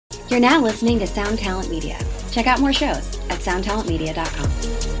You're now listening to Sound Talent Media. Check out more shows at soundtalentmedia.com.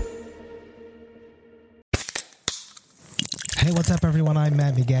 Hey, what's up, everyone? I'm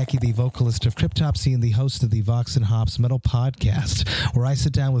Matt McGachy, the vocalist of Cryptopsy and the host of the Vox and Hops Metal Podcast, where I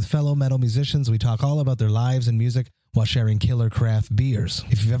sit down with fellow metal musicians. We talk all about their lives and music while sharing killer craft beers.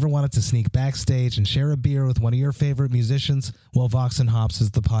 If you've ever wanted to sneak backstage and share a beer with one of your favorite musicians, well, Vox and Hops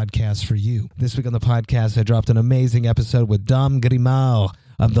is the podcast for you. This week on the podcast, I dropped an amazing episode with Dom Grimal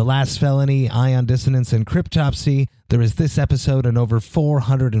of The Last Felony, Ion Dissonance, and Cryptopsy. There is this episode and over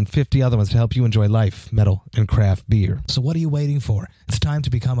 450 other ones to help you enjoy life, metal, and craft beer. So what are you waiting for? It's time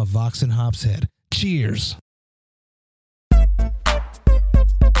to become a Vox and Hops head. Cheers!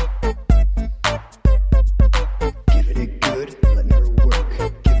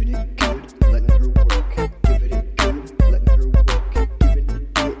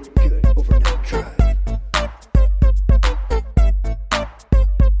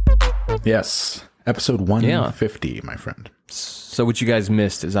 Yes, episode 150, my friend. So what you guys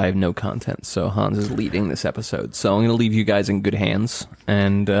missed is I have no content, so Hans is leading this episode. So I'm going to leave you guys in good hands,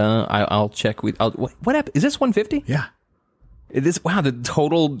 and I'll check with... What is this 150? Yeah. Wow, the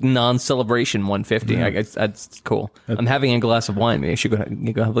total non-celebration 150. Yeah. I guess that's cool. I'm having a glass of wine. Maybe I should go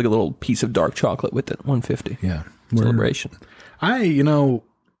have like a little piece of dark chocolate with it. 150. Yeah. Celebration. I've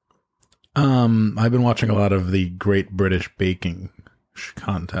been watching a lot of the Great British Baking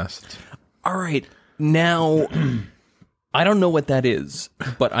Contest. All right, now... I don't know what that is,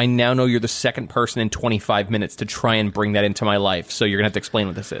 but I now know you're the second person in 25 minutes to try and bring that into my life, so you're going to have to explain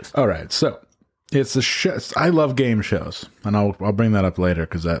what this is. All right, so it's a show. I love game shows, and I'll bring that up later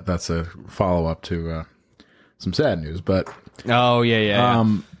because that's a follow-up to some sad news. But yeah.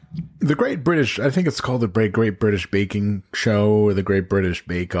 The Great British, I think it's called the Great British Baking Show or the Great British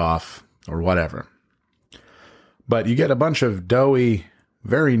Bake Off or whatever. But you get a bunch of doughy,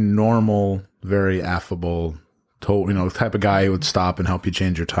 very normal, very affable, the type of guy who would stop and help you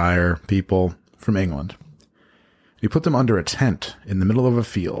change your tire people from England. You put them under a tent in the middle of a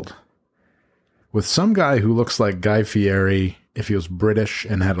field with some guy who looks like Guy Fieri if he was British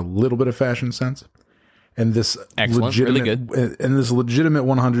and had a little bit of fashion sense, and this excellent, really good, and this legitimate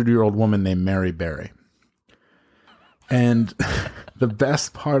 100-year-old woman named Mary Berry. And the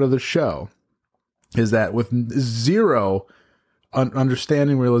best part of the show is that with zero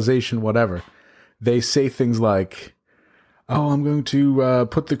understanding, realization, whatever, they say things like, "Oh, I'm going to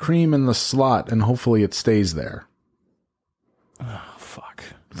put the cream in the slot and hopefully it stays there." Oh, fuck.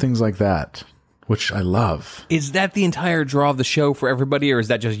 Things like that, which I love. Is that the entire draw of the show for everybody, or is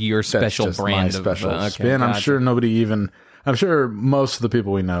that just your special That's just brand? my special okay, spin. gotcha. I'm sure most of the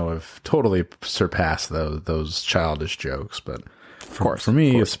people we know have totally surpassed those childish jokes, but of course, for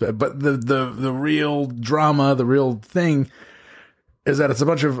me, but the real drama, the real thing is that it's a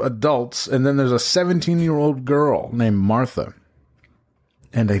bunch of adults, and then there's a 17-year-old girl named Martha.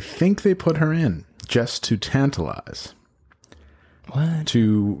 And I think they put her in just to tantalize. What?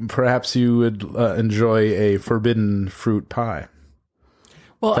 To perhaps you would enjoy a forbidden fruit pie.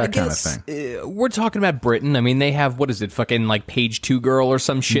 Well, that I guess kind of thing. We're talking about Britain. I mean, they have, what is it, fucking like Page 2 Girl or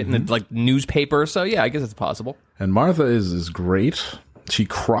some shit in the like newspaper. So yeah, I guess it's possible. And Martha is great. She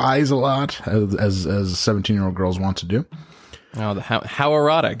cries a lot, as 17-year-old girls want to do. Oh, how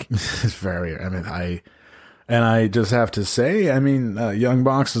erotic! It's very. I just have to say, Young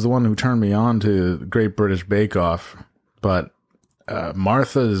Box is the one who turned me on to Great British Bake Off, but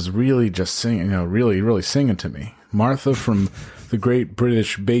Martha is really just singing, really, really singing to me. Martha from the Great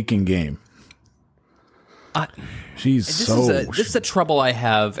British Baking Game. This is a trouble I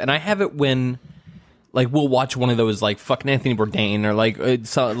have, and I have it when. Like, we'll watch one of those, like, fucking Anthony Bourdain or, like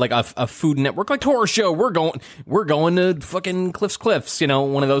a Food Network, like, horror show. We're going to fucking Cliffs,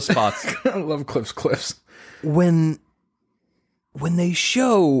 one of those spots. I love Cliffs. When they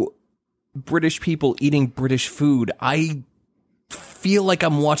show British people eating British food, I feel like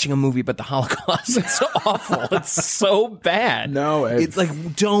I'm watching a movie about the Holocaust. It's awful. It's so bad. No, it's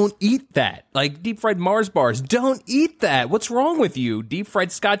like, don't eat that. Like, deep-fried Mars bars, don't eat that. What's wrong with you?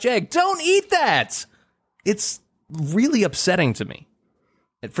 Deep-fried Scotch egg, don't eat that. It's really upsetting to me.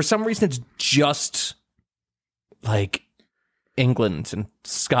 For some reason, it's just like England and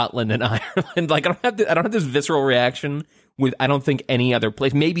Scotland and Ireland. Like, I don't have this visceral reaction with, I don't think, any other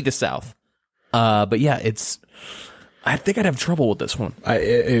place. Maybe the South. But yeah, I think I'd have trouble with this one.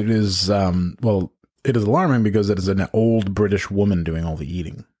 It is alarming because it is an old British woman doing all the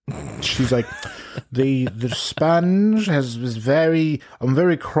eating. She's like, the sponge I'm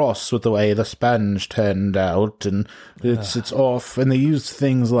very cross with the way the sponge turned out, and it's off. And they use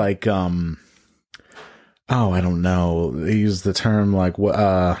things like, I don't know. They use the term like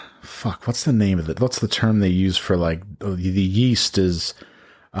what's the name of it? What's the term they use for like the yeast is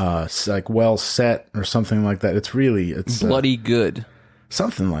like well set or something like that? It's bloody good.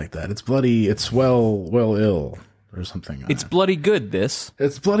 Something like that. It's bloody. It's well ill or something. It's bloody good.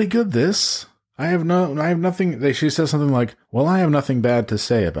 It's bloody good. This. I have nothing. She says something like, "Well, I have nothing bad to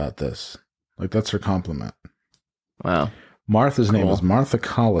say about this." Like that's her compliment. Wow. Martha's name is Martha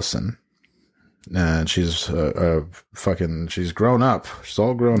Collison. And she's she's grown up. She's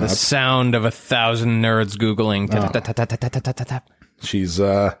all grown up. The sound of 1,000 nerds Googling.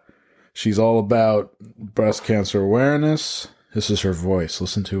 She's all about breast cancer awareness. This is her voice.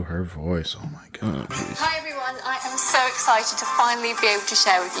 Listen to her voice. Oh my God. Hi everyone. I am so excited to finally be able to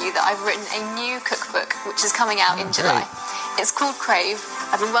share with you that I've written a new cookbook which is coming out in July. It's called Crave.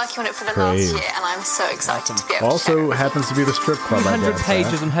 I've been working on it for the last year, and I'm so excited to be able to share it. Also happens to be the strip club. 100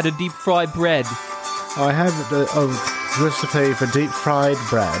 pages on how to deep fry bread. Oh, I have a recipe for deep fried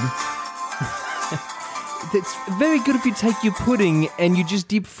bread. It's very good if you take your pudding and you just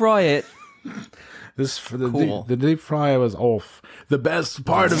deep fry it. The deep fry was off. The best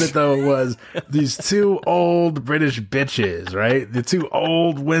part of it, though, was these two old British bitches, right? The two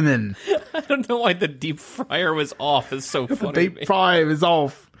old women. I don't know why the deep fryer was off. It's so funny. The deep fry is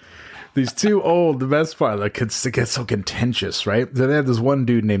off. These two old, the best part, like, it gets so contentious, right? So they have this one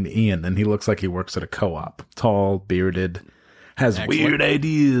dude named Ian, and he looks like he works at a co-op. Tall, bearded, has weird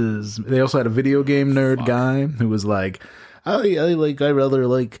ideas. They also had a video game nerd guy who was like, they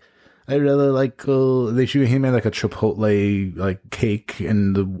shoot him in like a Chipotle like cake,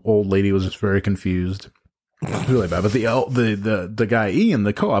 and the old lady was just very confused. Really bad. But the guy Ian,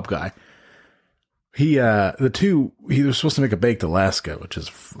 the co-op guy, he was supposed to make a baked Alaska, which is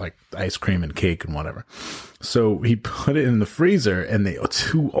like ice cream and cake and whatever. So he put it in the freezer, and they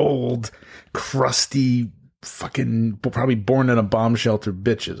two old, crusty, fucking probably born in a bomb shelter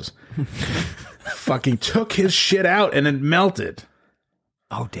bitches fucking took his shit out, and it melted.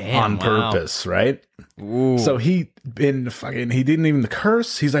 Oh damn! On purpose, right? Ooh. So he didn't even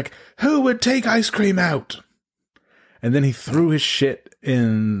curse. He's like, "Who would take ice cream out?" And then he threw his shit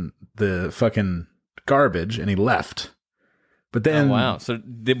in the fucking garbage, and he left. But then, wow! So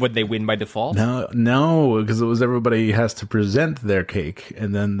would they win by default? No, because it was everybody has to present their cake,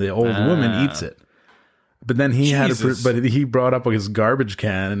 and then the old woman eats it. But then he he brought up his garbage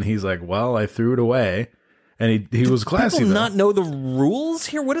can, and he's like, "Well, I threw it away." And he was classy. People though. Not know the rules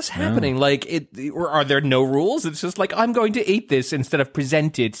here? What is happening? No. Like, or are there no rules? It's just like, I'm going to eat this instead of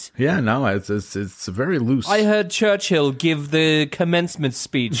present it. Yeah, no, it's very loose. I heard Churchill give the commencement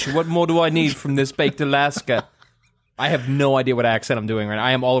speech. What more do I need from this baked Alaska? I have no idea what accent I'm doing right now.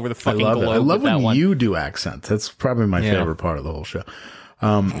 I am all over the fucking globe. I love when you do accents. That's probably my favorite part of the whole show.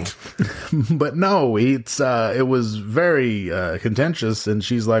 But no, it was very contentious, and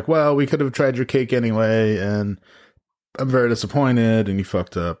she's like, "Well, we could have tried your cake anyway, and I'm very disappointed, and you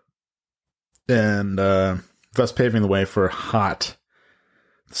fucked up," and thus paving the way for hot,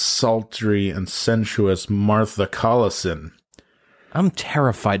 sultry, and sensuous Martha Collison. I'm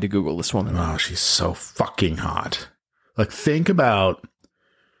terrified to Google this woman. Oh, she's so fucking hot. Like, think about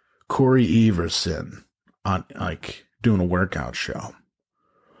Corey Everson on like doing a workout show.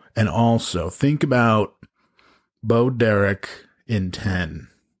 And also, think about Bo Derek in 10.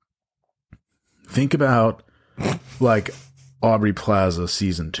 Think about, like, Aubrey Plaza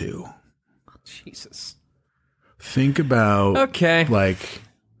Season 2. Jesus. Think about, okay, like,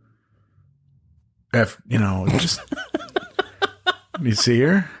 just... You see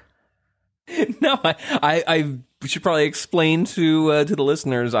her? No, I should probably explain to the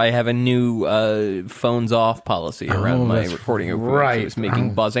listeners. I have a new phones off policy around my recording equipment. Right, It's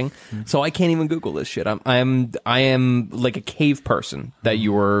making buzzing, so I can't even Google this shit. I am like a cave person that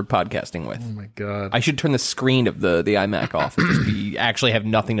you were podcasting with. Oh my God! I should turn the screen of the iMac off and just actually have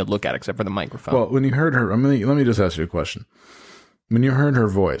nothing to look at except for the microphone. Well, when you heard her, let me just ask you a question. When you heard her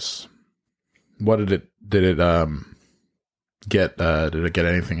voice, what did it get? Did it get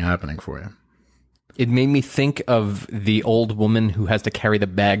anything happening for you? It made me think of the old woman who has to carry the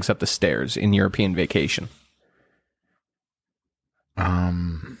bags up the stairs in European Vacation. That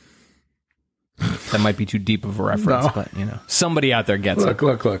might be too deep of a reference, but somebody out there gets it.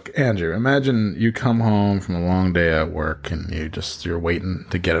 Look, Andrew. Imagine you come home from a long day at work, and you're waiting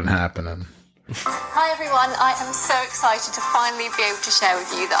to get it happening. Hi everyone, I am so excited to finally be able to share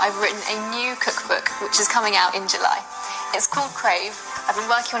with you that I've written a new cookbook which is coming out in July. It's called Crave. I've been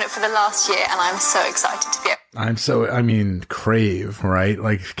working on it for the last year, and I'm so excited to be able... Crave, right?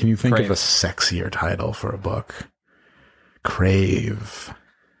 Like, can you think Crave. of a sexier title for a book? Crave.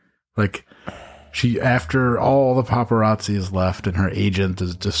 Like, After all the paparazzi is left and her agent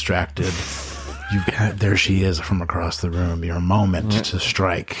is distracted, there she is from across the room. Your moment to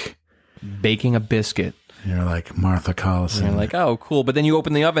strike. Baking a biscuit. You're like Martha Collison. You're like, oh, cool. But then you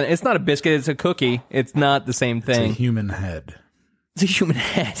open the oven. It's not a biscuit. It's a cookie. It's not the same thing. It's a human head. It's a human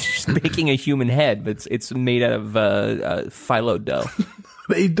head. She's baking a human head, but it's made out of phyllo dough.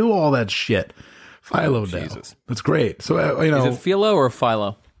 They do all that shit. Phyllo dough. Jesus. That's great. So, Is it phyllo or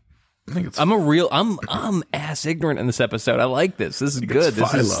phyllo? I think it's I'm ass ignorant in this episode. I like this. This is good.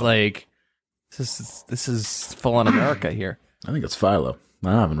 This is phyllo. like this is full on America here. I think it's phyllo.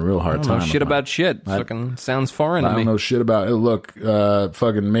 I'm having a real hard I don't time. know shit about shit. Fucking sounds foreign I to me. don't know shit about it. Look,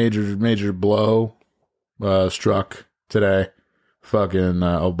 fucking major blow struck today. Fucking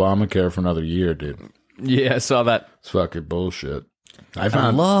Obamacare for another year, dude. Yeah, I saw that. It's fucking bullshit. I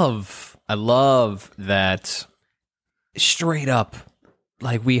love that straight up,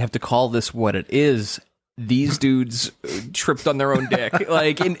 like, we have to call this what it is. These dudes tripped on their own dick,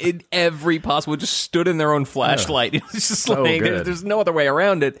 like in every possible, just stood in their own flashlight. It's just So like good. there's no other way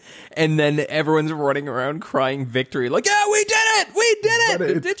around it. And then everyone's running around crying victory, like, yeah, we did it, we did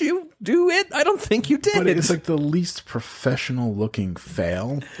it. Did you do it? I don't think you did. But it's like the least professional looking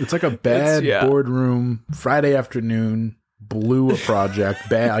fail. It's like a bad boardroom Friday afternoon, blew a project,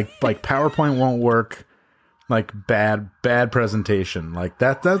 bad like PowerPoint won't work. Like bad presentation like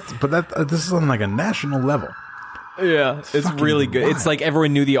that. This is on like a national level. Yeah, it's really good. wild. It's like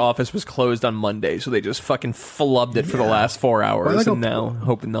everyone knew the office was closed on Monday, so they just fucking flubbed it for the last 4 hours, and now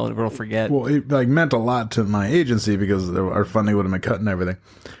hoping no one will forget. Well, it like meant a lot to my agency because our funding would have been cut and everything.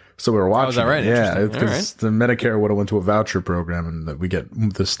 So we were watching. Oh, is that right? It. Yeah, Interesting. because the Medicare would have went to a voucher program, and that we get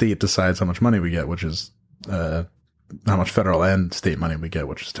the state decides how much money we get, which is how much federal and state money we get,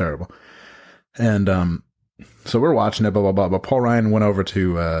 which is terrible. And so we're watching it, blah, blah, blah. But Paul Ryan went over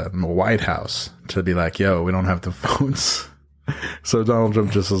to the White House to be like, yo, we don't have the votes. So Donald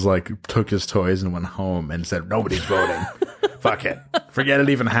Trump just was like, took his toys and went home and said, nobody's voting. Fuck it. Forget it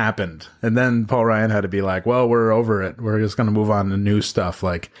even happened. And then Paul Ryan had to be like, well, we're over it. We're just going to move on to new stuff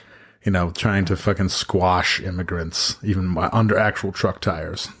like, trying to fucking squash immigrants, even under actual truck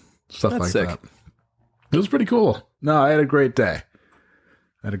tires. Stuff That's like sick. that. It was pretty cool. No, I had a great day.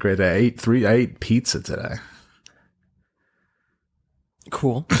 I ate pizza today.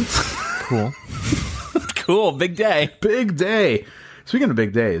 Cool. Cool. Big day. Big day. Speaking of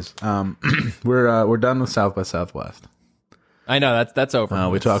big days, we're done with South by Southwest. I know that's over.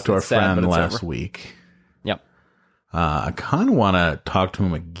 We talked to our It's sad, friend but it's last over. week. Yep. I kind of want to talk to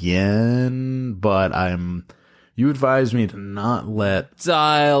him again, but you advised me to not let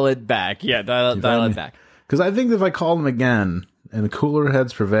Dial it back. Yeah, dial it back. because I think if I called him again and the cooler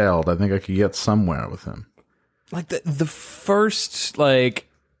heads prevailed, I think I could get somewhere with him. Like the first 8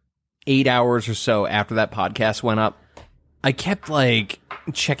 hours or so after that podcast went up, I kept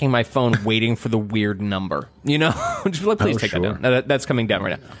checking my phone, waiting for the weird number. Just be like, please take that sure. down. No, that's coming down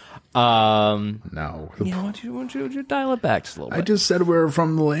right now. No, Why don't you dial it back just a little I bit? just said we're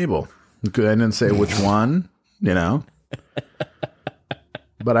from the label. Okay, I didn't say which one,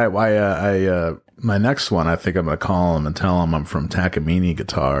 But I my next one, I think I'm gonna call him and tell him I'm from Takamine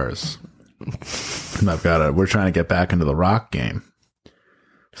Guitars. And we're trying to get back into the rock game,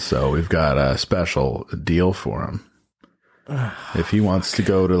 so we've got a special deal for him. If he wants to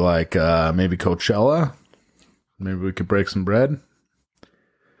go to maybe Coachella, maybe we could break some bread.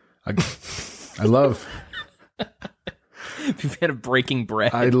 I love. If you've had a breaking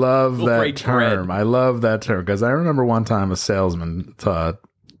bread, I love We'll that break term. bread. I love that term because I remember one time a salesman,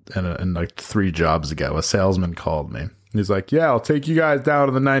 and 3 jobs ago, a salesman called me. He's like, "Yeah, I'll take you guys down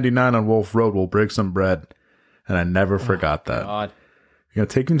to the 99 on Wolf Road. We'll break some bread." And I never forgot that. God. You're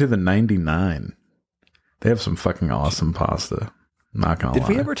gonna take me to the 99. They have some fucking awesome pasta. Not gonna Did lie.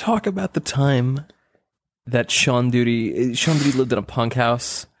 we ever talk about the time that Sean Duty lived in a punk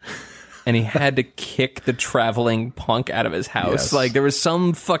house and he had to kick the traveling punk out of his house? Yes. There was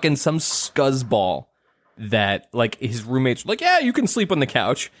some scuzzball that his roommates were like, yeah, you can sleep on the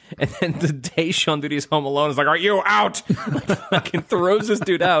couch. And then the day Sean Duty's home alone is like, are you out? Fucking throws this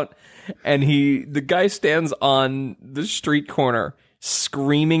dude out. And the guy stands on the street corner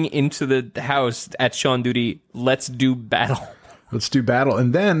screaming into the house at Sean Duty, let's do battle. Let's do battle.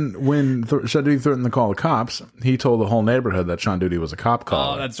 And then when Sean Duty threatened to call the cops, he told the whole neighborhood that Sean Duty was a cop Oh,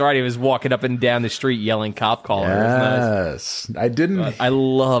 caller. that's right. He was walking up and down the street yelling cop caller. It was nice. Yes. I didn't. I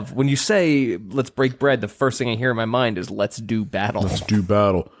love when you say let's break bread, the first thing I hear in my mind is let's do battle. Let's do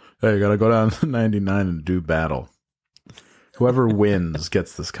battle. Hey, you gotta go down to 99 and do battle. Whoever wins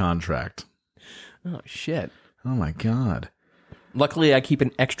gets this contract. Oh shit. Oh my god. Luckily, I keep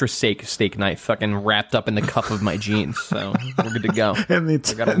an extra steak knife fucking wrapped up in the cuff of my jeans, so we're good to go. And I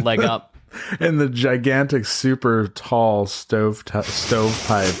got a leg up. And the gigantic, super tall stovepipe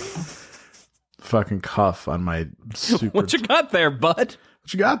fucking cuff on my super... What you got there, bud?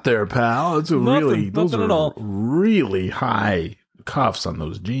 What you got there, pal? It's Nothing those at are all. really high cuffs on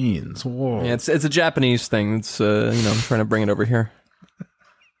those jeans. Whoa. Yeah, it's a Japanese thing. It's I'm trying to bring it over here.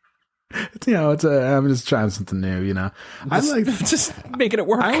 I'm just trying something new, I like just making it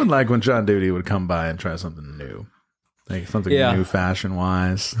work. I would like when John Duty would come by and try something new. Like something new fashion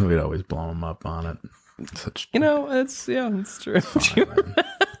wise. We'd always blow him up on it. It's true.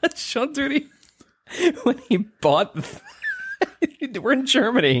 Sean Duty, when he bought we're in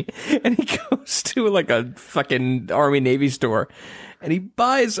Germany, and he goes to like a fucking Army Navy store, and he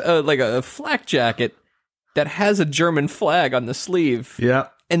buys a flak jacket that has a German flag on the sleeve. Yeah.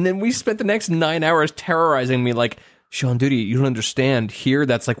 And then we spent the next 9 hours terrorizing me like, Sean Duty, you don't understand. Here,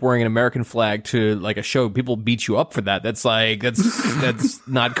 that's like wearing an American flag to like a show. People beat you up for that. That's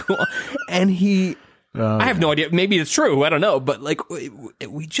not cool. And I have no idea. Maybe it's true. I don't know. But like,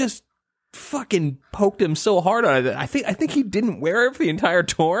 we just fucking poked him so hard on it. I think he didn't wear it for the entire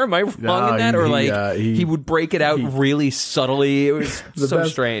tour. Am I wrong in that? Or he would break it out really subtly. It was so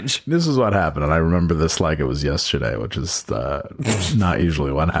strange. This is what happened, and I remember this like it was yesterday, which is not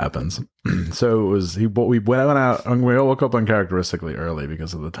usually what happens. So it was we went out, and we all woke up uncharacteristically early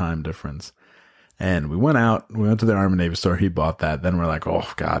because of the time difference. And we went to the Army Navy store, he bought that. Then we're like,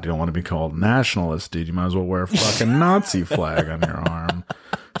 oh God, you don't want to be called nationalist, dude. You might as well wear a fucking Nazi flag on your arm.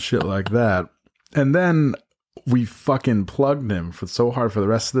 Shit like that. And then we fucking plugged him so hard for the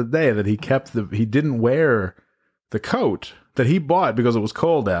rest of the day that he didn't wear the coat that he bought because it was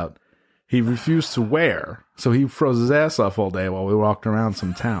cold out. He refused to wear. So he froze his ass off all day while we walked around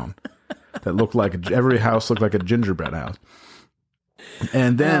some town that looked like every house looked like a gingerbread house.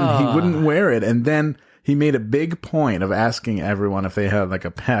 And then he wouldn't wear it. And then he made a big point of asking everyone if they had like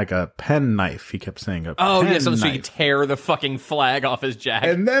a pen knife. He kept saying pen so knife. he could tear the fucking flag off his jacket.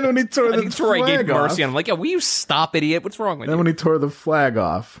 And then when he tore the Troy flag gave mercy off, on him. Like, will you stop, idiot? What's wrong with you? Then when he tore the flag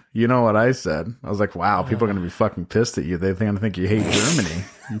off, you know what I said? I was like, wow, people are going to be fucking pissed at you. They're going to think you hate Germany.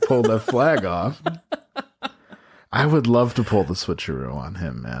 You pulled that flag off. I would love to pull the switcheroo on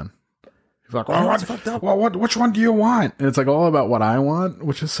him, man. He's like, which one do you want? And it's like all about what I want,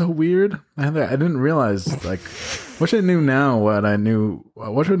 which is so weird. I didn't realize, like, wish I knew then what I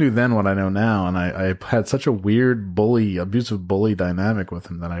know now. And I had such a weird abusive bully dynamic with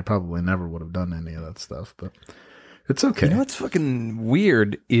him that I probably never would have done any of that stuff. But it's okay. You know what's fucking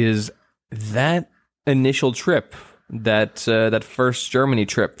weird is that initial trip, that first Germany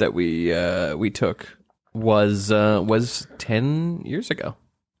trip that we took was 10 years ago.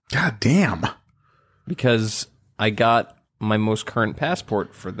 God damn. Because I got my most current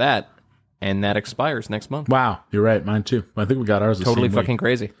passport for that, and that expires next month. Wow, you're right. Mine too. I think we got ours. Totally fucking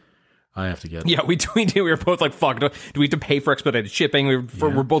crazy. I have to get it. Yeah, we do. We were both like, fuck, do we have to pay for expedited shipping?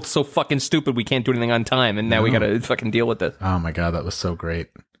 We're both so fucking stupid we can't do anything on time, and now we gotta fucking deal with this. Oh my God, that was so great.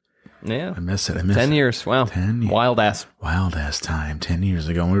 Yeah. I miss it. 10 years. Wow. 10 years. Wild ass time 10 years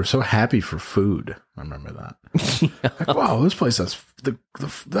ago. And we were so happy for food. I remember that. Like, wow, this place has the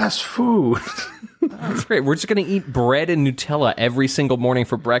best food. That's great. We're just going to eat bread and Nutella every single morning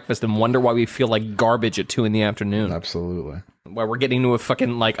for breakfast and wonder why we feel like garbage at 2 p.m. Absolutely. Why we're getting into a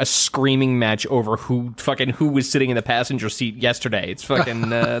fucking, like, a screaming match over who was sitting in the passenger seat yesterday. It's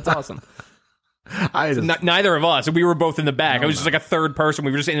fucking, it's awesome. Neither of us. We were both in the back. I was just like a third person.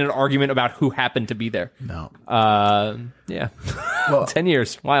 We were just in an argument about who happened to be there. No. Yeah. Well, 10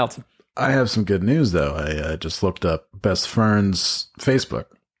 years. Wild. I have some good news, though. I just looked up Best Fern's Facebook.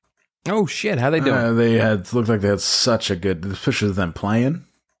 Oh, shit. How they doing? Looked like they had such a good... The pictures of them playing.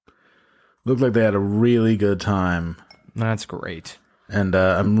 Looked like they had a really good time. That's great. And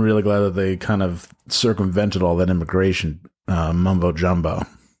I'm really glad that they kind of circumvented all that immigration mumbo jumbo.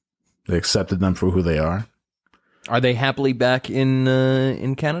 They accepted them for who they are. Are they happily back in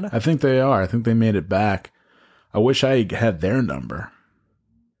Canada? I think they are. I think they made it back. I wish I had their number.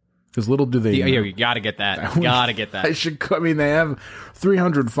 Because little do they know. You got to get that. Got to get that. I mean, they have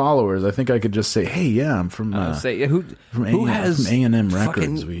 300 followers. I think I could just say, hey, yeah, I'm from... who has from A&M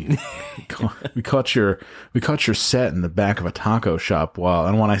Records. We caught your set in the back of a taco shop.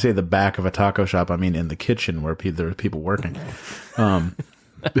 And when I say the back of a taco shop, I mean in the kitchen where there are people working.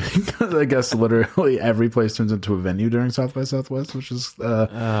 Because I guess literally every place turns into a venue during South by Southwest, which is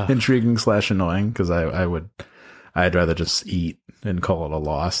intriguing / annoying. Because I'd rather just eat and call it a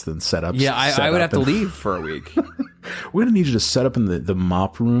loss than set up. Yeah, I would have to leave for a week. We're gonna need you to set up in the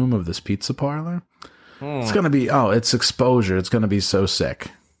mop room of this pizza parlor. It's going to be, it's exposure. It's going to be so sick.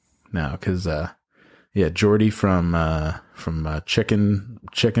 No, because, Jordy from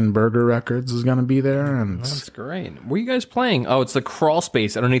Chicken Burger Records is going to be there. And That's great. Where are you guys playing? Oh, it's the crawl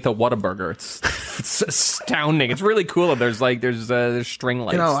space underneath a Whataburger. It's astounding. It's really cool. There's string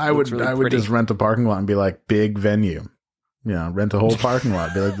lights. I would just rent a parking lot and be like, big venue. Rent a whole parking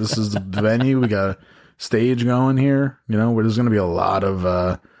lot. Be like, this is the venue. We got a stage going here. Where there's going to be a lot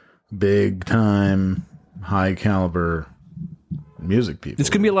of big time, high caliber music people. It's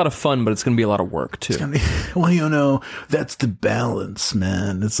going to be a lot of fun, but it's going to be a lot of work too. That's the balance,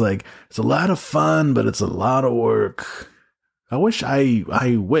 man. It's like, it's a lot of fun, but it's a lot of work. I wish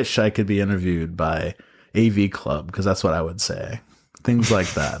I could be interviewed by AV Club, because that's what I would say. Things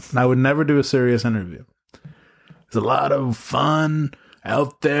like that. And I would never do a serious interview. It's a lot of fun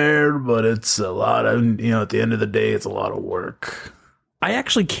out there, but it's a lot of, at the end of the day, it's a lot of work. I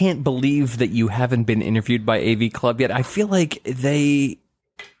actually can't believe that you haven't been interviewed by AV Club yet. I feel like they'll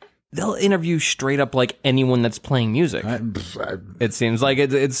interview straight up like anyone that's playing music. It seems like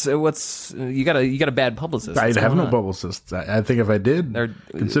it's you got a bad publicist. I have no publicist. I think if I did,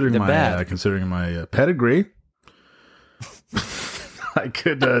 considering my pedigree, I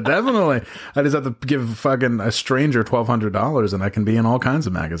could definitely. I just have to give fucking a stranger $1,200, and I can be in all kinds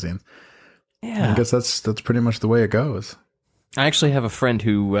of magazines. Yeah, I guess that's pretty much the way it goes. I actually have a friend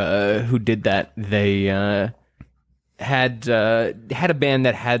who did that. They had a band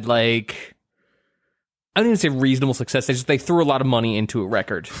that had like, I don't even say reasonable success. They threw a lot of money into a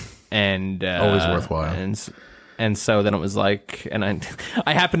record, and always worthwhile. And so then it was like, and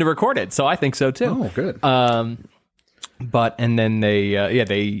I happened to record it, so I think so too. Oh, good. And then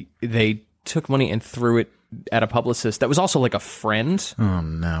they took money and threw it at a publicist that was also like a friend. Oh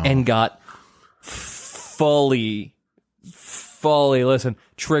no! And got fully, listen,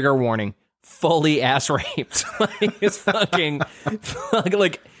 trigger warning, fully ass raped. Like, it's fucking,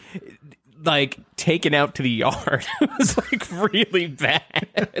 like taken out to the yard. It was like really bad.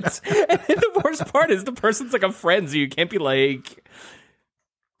 And the worst part is the person's like a friend, so you can't be like,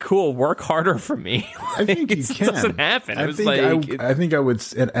 cool, work harder for me. I think you can. It doesn't happen. I think I would,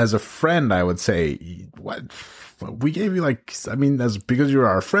 as a friend, I would say, what? We gave you because you're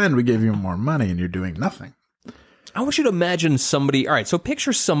our friend, we gave you more money and you're doing nothing. I want you to imagine somebody. All right, so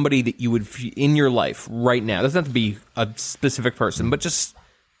picture somebody that you would, in your life right now, it doesn't have to be a specific person, but just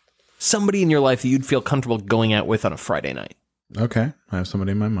somebody in your life that you'd feel comfortable going out with on a Friday night. Okay, I have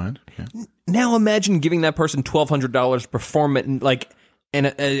somebody in my mind. Yeah. Now imagine giving that person $1,200 to perform it in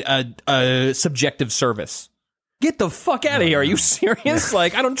a subjective service. Get the fuck out of here. Are you serious?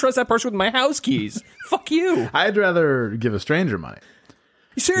 Like, I don't trust that person with my house keys. Fuck you. I'd rather give a stranger money.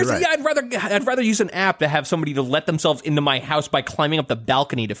 Seriously, right. yeah, I'd rather use an app to have somebody to let themselves into my house by climbing up the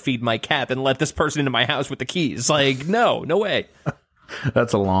balcony to feed my cat than let this person into my house with the keys. Like, no way.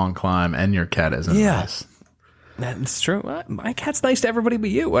 That's a long climb, and your cat isn't nice. That's true. My cat's nice to everybody but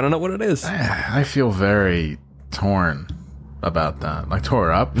you. I don't know what it is. I feel very torn about that. Like,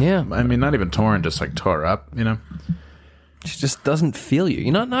 tore up. Yeah. I mean, not even torn, just like tore up, She just doesn't feel you.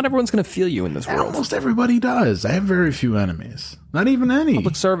 Not everyone's going to feel you in this world. Almost everybody does. I have very few enemies. Not even any.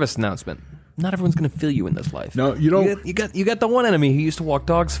 Public service announcement. Not everyone's going to feel you in this life. No, you don't. You got the one enemy who used to walk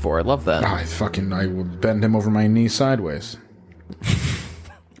dogs for. I love that. I would bend him over my knee sideways.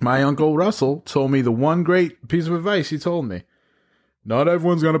 My Uncle Russell told me the one great piece of advice he told me. Not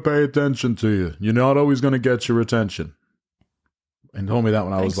everyone's going to pay attention to you. You're not always going to get your attention. And told me that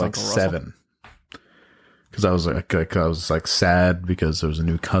when I was like Uncle 7. Because I was like sad because there was a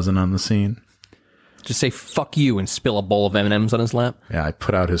new cousin on the scene. Just say fuck you and spill a bowl of M&Ms on his lap. Yeah, I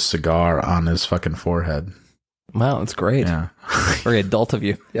put out his cigar on his fucking forehead. Wow, that's great. Yeah. Very adult of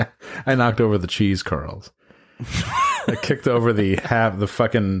you. Yeah. I knocked over the cheese curls. I kicked over the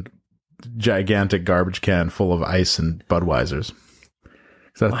fucking gigantic garbage can full of ice and Budweisers.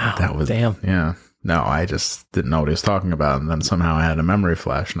 Wow, that was damn. Yeah. No, I just didn't know what he was talking about, and then somehow I had a memory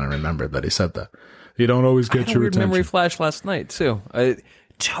flash, and I remembered that he said that. You don't always get your attention. Memory flash last night too.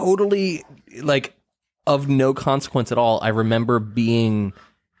 Totally of no consequence at all. I remember being,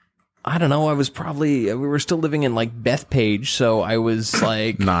 I don't know. I was we were still living in like Bethpage, so I was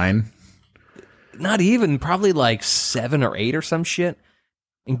like 9. Not even, probably 7 or 8 or some shit,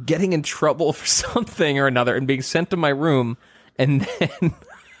 and getting in trouble for something or another, and being sent to my room, and then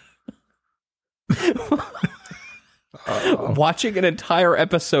watching an entire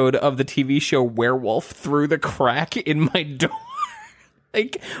episode of the TV show Werewolf through the crack in my door.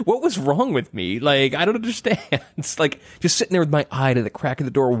 Like, what was wrong with me? Like, I don't understand. It's like just sitting there with my eye to the crack of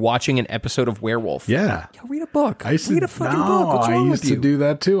the door watching an episode of Werewolf. Yeah. Yo, read a book. I used to, read a fucking book. What's wrong I with used you? to do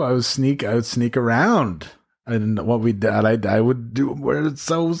that too. I would sneak around. And what we did, I would do, where it's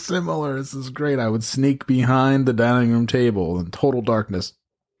so similar. This is great. I would sneak behind the dining room table in total darkness.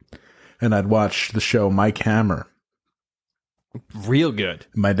 And I'd watch the show Mike Hammer. Real good.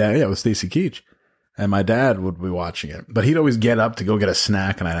 My dad, yeah, it was Stacy Keach. And my dad would be watching it. But he'd always get up to go get a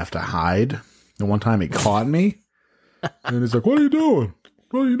snack and I'd have to hide. And one time he caught me. And he's like, what are you doing?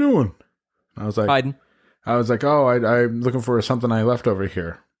 What are you doing? I was like, Hiding. I was like, oh, I'm looking for something I left over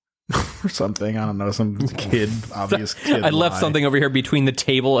here. Or something. I don't know. Some kid, obvious kid. I left lie. something over here between the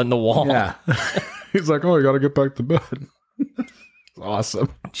table and the wall. Yeah. He's like, oh, you got to get back to bed.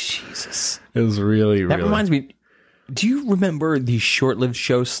 Awesome. Jesus. It was really, That really. reminds me, do you remember the short-lived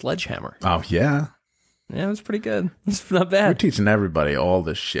show Sledgehammer? Oh, yeah. Yeah, it was pretty good. It's not We're bad. teaching everybody all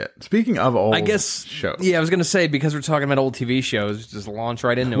this shit. Speaking of old I guess, shows. yeah, I was going to say, because we're talking about old TV shows, just launch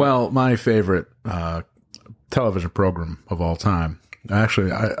right into it. Well, my favorite television program of all time.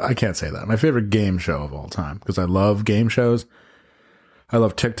 Actually, I can't say that. My favorite game show of all time, because I love game shows. I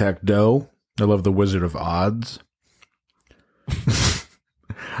love Tic-Tac-Doe. I love The Wizard of Odds.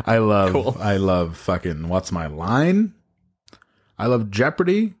 I love fucking What's My Line? I love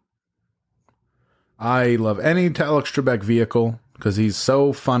Jeopardy. I love any Alex Trebek vehicle because he's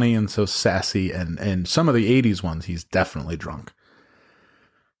so funny and so sassy, and some of the 80s ones, he's definitely drunk.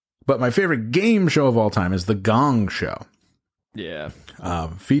 But my favorite game show of all time is The Gong Show. yeah.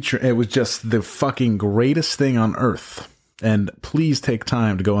 It was just the fucking greatest thing on earth. And please take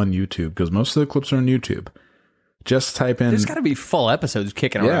time to go on YouTube because most of the clips are on YouTube. Just type in. There's got to be full episodes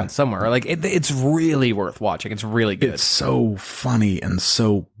kicking Yeah. around somewhere. Like, it's really worth watching. It's really good. It's so funny and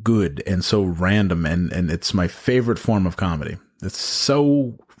so good and so random, and it's my favorite form of comedy. It's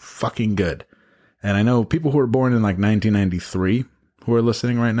so fucking good. And I know people who were born in like 1993 who are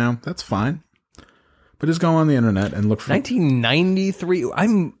listening right now. That's fine. But just go on the internet and look for 1993.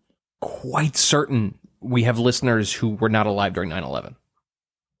 I'm quite certain we have listeners who were not alive during 9/11.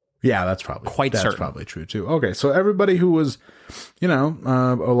 Yeah, that's probably Quite certain. probably true too. Okay, so everybody who was,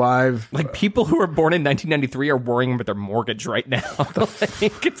 alive, Like, people who were born in 1993 are worrying about their mortgage right now.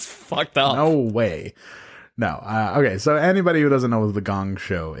 Like, it's fucked up. no way. No. Okay, so anybody who doesn't know what the Gong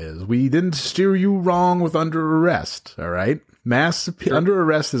Show is, we didn't steer you wrong with Under Arrest. All right, Under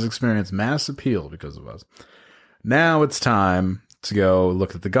Arrest has experienced mass appeal because of us. Now it's time to go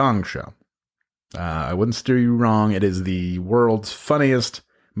look at the Gong Show. I wouldn't steer you wrong. It is the world's funniest,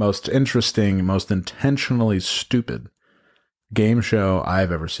 most interesting, most intentionally stupid game show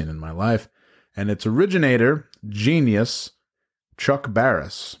I've ever seen in my life. And its originator, genius, Chuck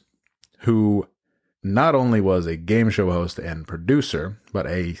Barris, who not only was a game show host and producer, but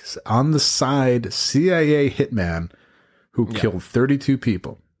a on-the-side CIA hitman who killed 32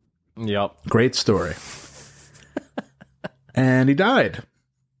 people. Yep. Great story. And he died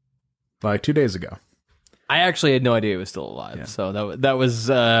like 2 days ago. I actually had no idea he was still alive. So that was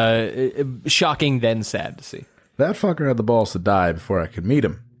shocking, then sad to see. That fucker had the balls to die before I could meet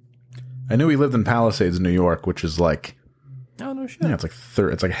him. I knew he lived in Palisades, New York, which is like, Oh, no shit. yeah, it's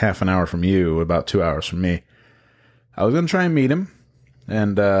like half an hour from you, about 2 hours from me. I was going to try and meet him,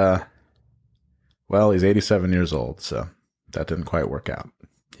 and, well, he's 87 years old, so that didn't quite work out.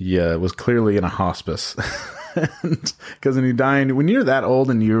 He was clearly in a hospice. Because when you're that old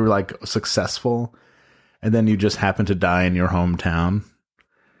and you're, like, successful, and then you just happen to die in your hometown,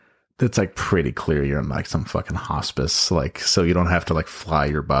 it's like pretty clear you're in like some fucking hospice, like, so you don't have to like fly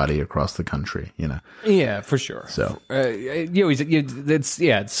your body across the country, you know? Yeah, for sure. So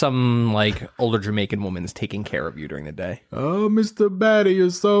it's some like older Jamaican woman's taking care of you during the day. oh, Mr. Batty,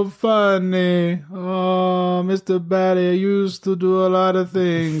 you're so funny. Oh, Mr. Batty, I used to do a lot of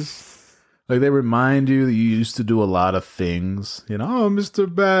things. Like, they remind you that you used to do a lot of things. You know, oh,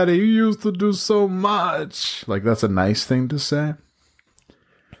 Mr. Batty, you used to do so much. Like, that's a nice thing to say.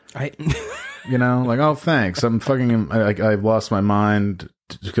 You know, like, oh, thanks. I'm fucking, like, I've lost my mind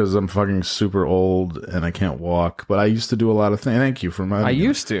because I'm fucking super old and I can't walk. But I used to do a lot of things. Thank you for reminding me. I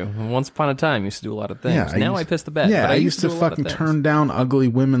used to. Once upon a time, used to do a lot of things. Yeah, Now I piss the bed. Yeah, but I used to do a lot of fucking things. turn down ugly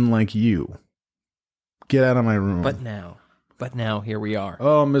women like you. Get out of my room. But now here we are.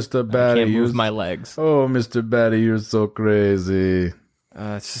 Oh, Mr. I Batty, can't you're move my legs. Oh, Mr. Batty, you're so crazy.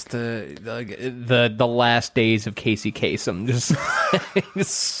 It's just the last days of Casey Kasem. Just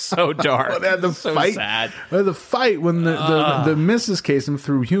it's so dark. They had the so fight. sad. They had the fight when the Mrs. Kasem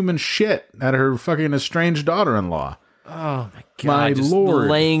threw human shit at her fucking estranged daughter-in-law. Oh my god! My just lord.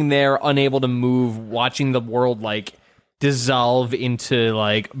 laying there, unable to move, watching the world like dissolve into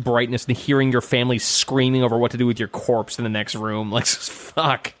like brightness and hearing your family screaming over what to do with your corpse in the next room. Like,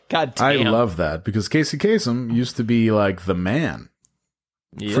 fuck. God damn. I love that because Casey Kasem used to be like the man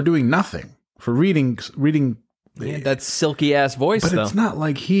for doing nothing, for reading. Yeah, that silky ass voice, but though. It's not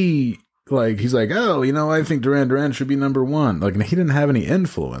like he's like, oh, I think Duran Duran should be number one. Like, he didn't have any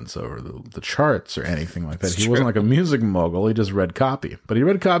influence over the charts or anything like that. He wasn't like a music mogul. He just read copy, but he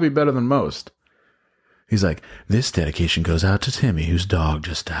read copy better than most. He's like, this dedication goes out to Timmy, whose dog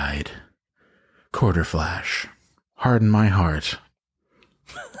just died. Quarter Flash, Harden My Heart.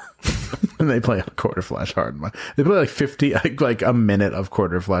 And they play a Quarter Flash, Harden My. They play like 50, like a minute of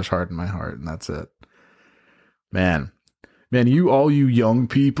Quarter Flash, Harden My Heart, and that's it. Man, all you young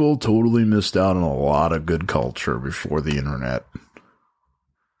people totally missed out on a lot of good culture before the internet.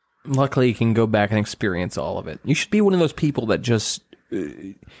 Luckily, you can go back and experience all of it. You should be one of those people that just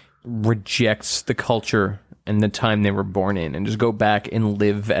rejects the culture and the time they were born in and just go back and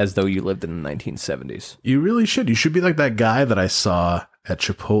live as though you lived in the 1970s. You really should. You should be like that guy that I saw at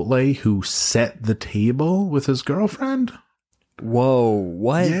Chipotle who set the table with his girlfriend. Whoa,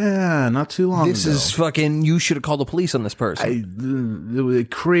 what? Yeah, not too long ago. This is fucking, you should have called the police on this person.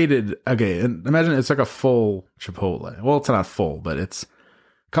 It created, okay, and imagine it's like a full Chipotle. Well, it's not full, but it's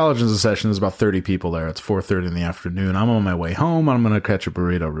college is a session. There's about 30 people there. It's 4:30 in the afternoon. I'm on my way home. I'm going to catch a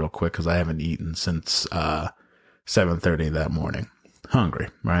burrito real quick because I haven't eaten since 7:30 that morning. Hungry,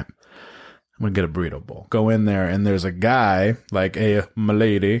 right? I'm going to get a burrito bowl. Go in there, and there's a guy, like a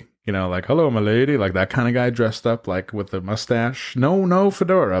milady, like, hello, milady, like that kind of guy dressed up, like, with the mustache. No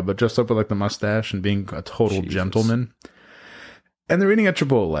fedora, but dressed up with, like, the mustache and being a total gentleman. And they're eating at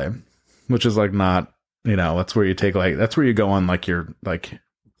Chipotle, which is, like, not, that's where you take, like, that's where you go on, like, your, like,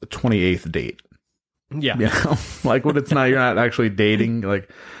 28th date. Yeah. Like, when it's not, you're not actually dating, like,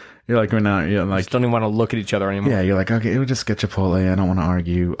 you're like, we're not, like, just don't even want to look at each other anymore. Yeah, you're like, okay, we'll just get Chipotle. I don't want to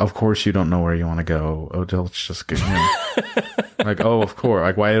argue. Of course, you don't know where you want to go. Oh, let's just get, like, oh, of course.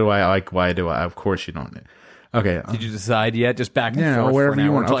 Like, why do I? Of course, you don't. Okay. Did you decide yet? Just back and forth wherever for an hour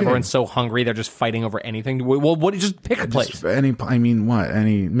you want. until Okay. everyone's so hungry they're just fighting over anything. Well, what? Just pick a place. Any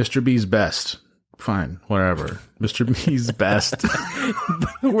Mr. B's Best. Fine, whatever. Mr. B's Best.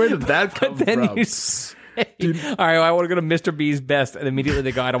 Where did that come But then from? you say, all right, I want to go to Mr. B's Best, and immediately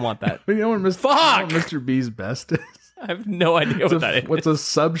they go, I don't want that. You know what Fuck! Mr. B's Best is? I have no idea what that is. What's a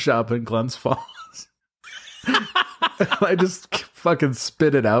sub shop in Glens Falls? I just fucking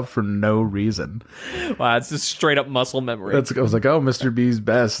spit it out for no reason. Wow, it's just straight up muscle memory. I was like, oh, Mr. B's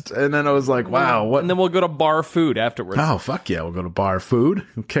Best. And then I was like, wow, what? And then we'll go to bar food afterwards. Oh, fuck yeah. We'll go to bar food.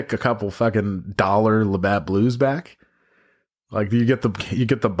 We'll kick a couple fucking $1 Labatt Blues back. Like, you get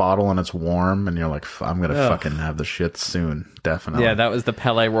the bottle and it's warm and you're like, I'm going to fucking have the shit soon. Definitely. Yeah, that was the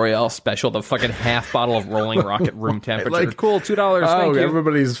Palais Royale special, the fucking half bottle of Rolling Rocket room temperature. Like, cool, $2, thank you.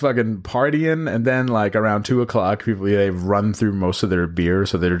 Everybody's fucking partying, and then like around 2:00, people, they've run through most of their beer,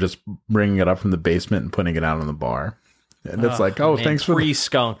 so they're just bringing it up from the basement and putting it out on the bar. And it's like, oh, man, thanks for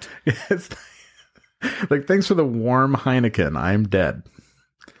pre-skunked. It's like, thanks for the warm Heineken. I'm dead.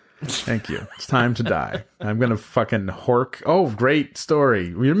 Thank you. It's time to die. I'm going to fucking hork. Oh, great story.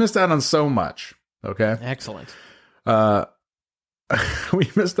 You missed out on so much. Okay. Excellent.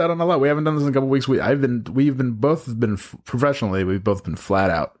 We missed out on a lot. We haven't done this in a couple weeks. We've both been professionally. We've both been flat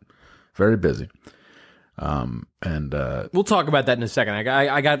out, very busy. And We'll talk about that in a second.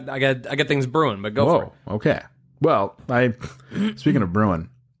 I got things brewing, but go for it. Okay. Well, speaking of brewing,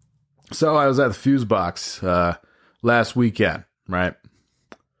 so I was at the Fuse Box last weekend, right?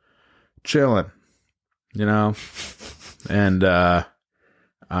 Chilling, and I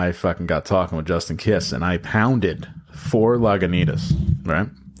fucking got talking with Justin Kiss, and I pounded 4 Lagunitas, right?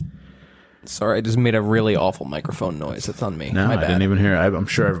 Sorry, I just made a really awful microphone noise. That's on me. No, My I bad. didn't even hear it. I'm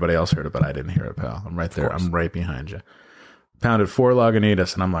sure everybody else heard it, but I didn't hear it, pal. I'm right there. I'm right behind you. Pounded 4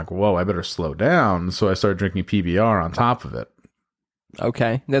 Lagunitas, and I'm like, whoa, I better slow down. So I started drinking PBR on top of it.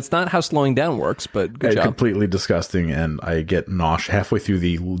 Okay, that's not how slowing down works, but good job. Completely disgusting, and I get nauseous halfway through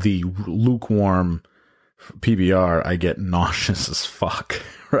the lukewarm PBR. I get nauseous as fuck,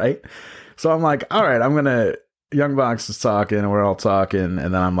 right? So I'm like, all right, Young Box is talking, and we're all talking, and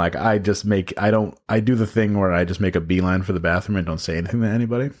then I'm like, I do the thing where I just make a beeline for the bathroom and don't say anything to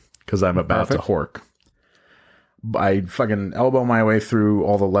anybody because I'm about to hork. I fucking elbow my way through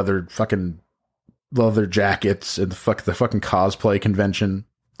all the leather jackets and the fucking cosplay convention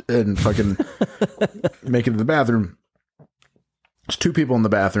and fucking make it to the bathroom. There's 2 people in the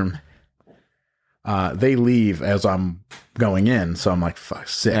bathroom. They leave as I'm going in, so I'm like, fuck,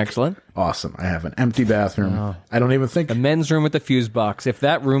 sick. Excellent. Awesome. I have an empty bathroom. I don't even think... The men's room with the fuse box. If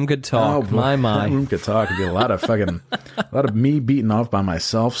that room could talk, boy, my. That room could talk. It'd be a lot of me beaten off by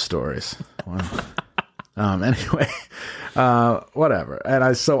myself stories. Wow. Anyway, whatever. And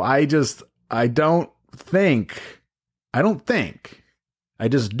I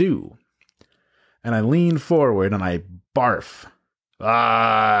just do. And I lean forward and I barf.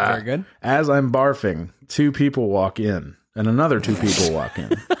 Very good. As I'm barfing, 2 people walk in and another 2 people walk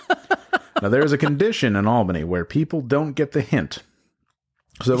in. Now, there's a condition in Albany where people don't get the hint.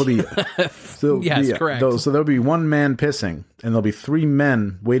 So there'll be... correct. So there'll be 1 man pissing, and there'll be 3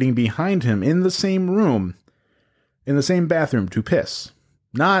 men waiting behind him in the same room, in the same bathroom to piss.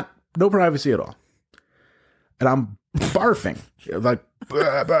 No privacy at all. And I'm barfing. Like,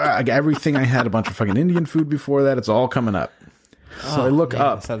 everything I had, a bunch of fucking Indian food before that, it's all coming up. So I look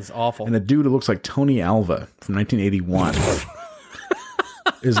up. That sounds awful. And a dude who looks like Tony Alva from 1981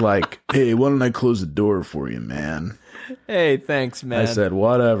 is like, hey, why don't I close the door for you, man? Hey, thanks, man. I said,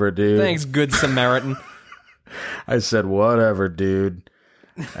 whatever, dude. Thanks, good Samaritan. I said, whatever, dude.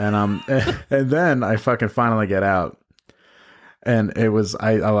 And and then I fucking finally get out. And it was,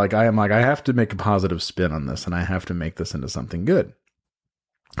 I have to make a positive spin on this, and I have to make this into something good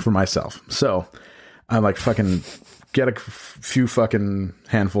for myself. So I like fucking get a few fucking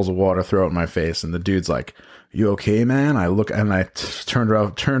handfuls of water, throw it in my face, and the dude's like, you okay, man? I look, and I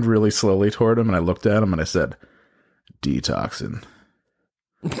turned really slowly toward him, and I looked at him, and I said, detoxing.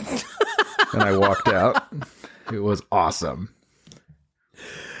 And I walked out. It was awesome.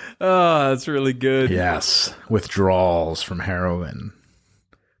 Oh, that's really good. Yes. Withdrawals from heroin.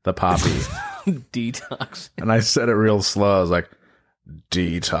 The poppy. Detox. And I said it real slow. I was like,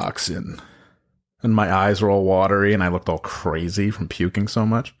 detoxing. And my eyes were all watery, and I looked all crazy from puking so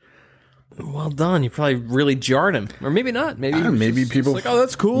much. Well done. You probably really jarred him. Or maybe not. Maybe People... like, oh,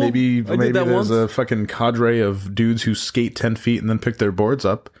 that's cool. Maybe there's once. A fucking cadre of dudes who skate 10 feet and then pick their boards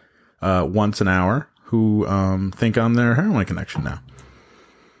up once an hour who think on their heroin connection now.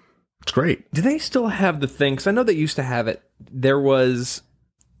 It's great. Do they still have the thing? Because I know they used to have it. There was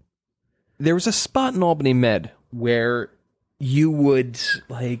a spot in Albany Med where you would,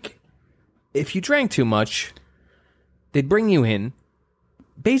 like, if you drank too much, they'd bring you in,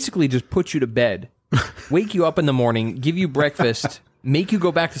 basically just put you to bed, wake you up in the morning, give you breakfast, make you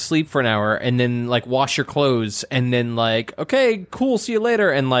go back to sleep for an hour, and then, like, wash your clothes, and then, like, okay, cool, see you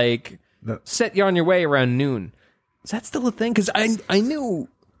later, and, like, set you on your way around noon. Is that still a thing? Because I knew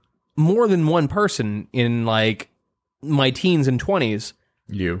more than one person in, like, my teens and 20s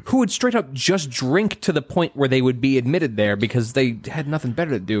who would straight up just drink to the point where they would be admitted there because they had nothing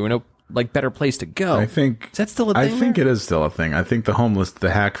better to do or no, like, better place to go. I think... Is that still a thing? I think it is still a thing. I think the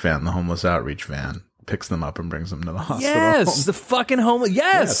hack van, the homeless outreach van, picks them up and brings them to the hospital. Yes, the fucking homeless.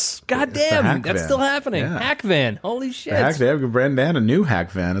 Yes, God damn, that's van. still happening. Yeah. Hack van. Holy shit. They have a new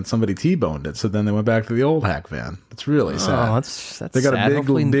hack van, and somebody T-boned it, so then they went back to the old hack van. It's really sad. Oh, that's they got sad. a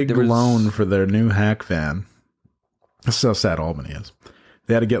big loan for their new hack van. That's how sad Albany is.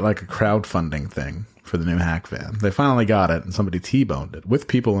 They had to get like a crowdfunding thing for the new hack van. They finally got it, and somebody T-boned it with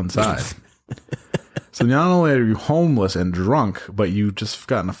people inside. So not only are you homeless and drunk, but you just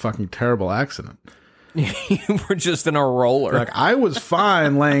got in a fucking terrible accident. You were just in a roller. Like, I was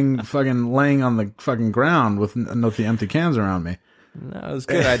fine laying on the fucking ground with the empty cans around me. That was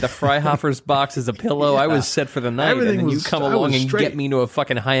good. I had the Freihoffer's box as a pillow. I was set for the night. Everything and then was- you come I along was and straight. get me into a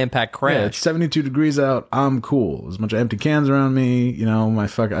fucking high impact Yeah, it's crash. 72 degrees out. I'm cool. There's a bunch of empty cans around me. You know, I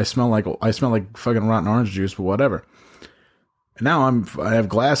smell like fucking rotten orange juice, but whatever. And now I have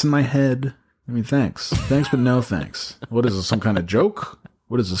glass in my head. I mean, thanks, but no thanks. What is this? Some kind of joke?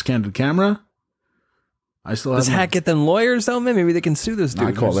 What is this? Candid camera? I still have. Does Hack get them lawyers though? Man, maybe they can sue this dude.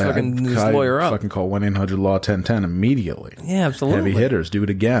 I call Just that. fucking this lawyer up. Fucking call 1-800-LAW-1010 immediately. Yeah, absolutely. Heavy hitters, do it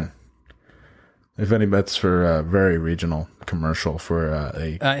again. If any bets for a very regional commercial for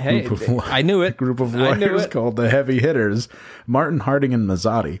Hey, group of I knew it. group of I knew lawyers it. called the Heavy Hitters, Martin Harding and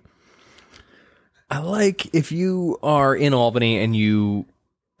Mazzotti. I like if you are in Albany and you,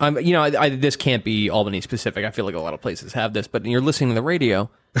 this can't be Albany specific. I feel like a lot of places have this, but you're listening to the radio,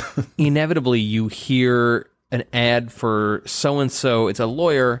 inevitably you hear an ad for so-and-so. It's a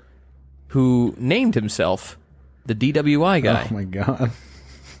lawyer who named himself the DWI guy. Oh my God.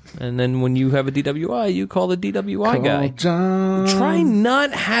 And then when you have a DWI, you call the DWI guy. John. Try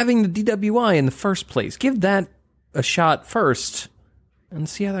not having the DWI in the first place. Give that a shot first and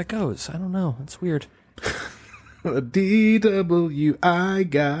see how that goes. I don't know. It's weird. The DWI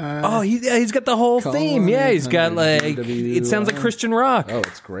guy. Oh, he's got the whole theme. Yeah, he's got like, it sounds like Christian rock. Oh,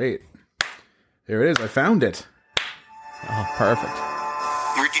 it's great. Here it is. I found it. Oh, perfect.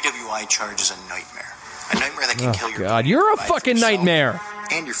 Your DWI charge is a nightmare. A nightmare that can kill your God, you're a fucking nightmare.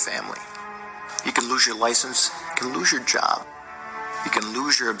 And your family. You can lose your license. You can lose your job. You can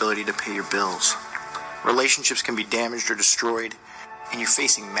lose your ability to pay your bills. Relationships can be damaged or destroyed. And you're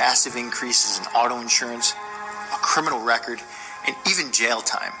facing massive increases in auto insurance, a criminal record, and even jail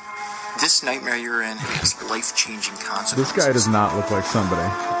time. This nightmare you're in has life-changing consequences. This guy does not look like somebody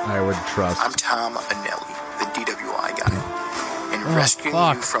I would trust. I'm Tom Anelli, the DWI guy. And rescuing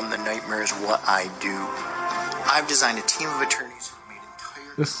you from the nightmare is what I do. I've designed a team of attorneys who made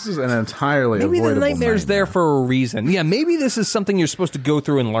entire... This is an entirely Maybe avoidable the nightmare's there for a reason. Yeah, maybe this is something you're supposed to go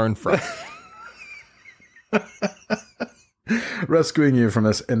through and learn from. Rescuing you from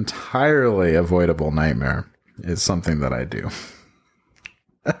this entirely avoidable nightmare is something that I do.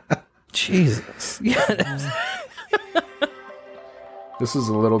 Jesus. Yeah. This is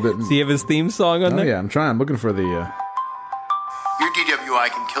a little bit... Do you have his theme song on there? Yeah, I'm trying. I'm looking for the... Your DWI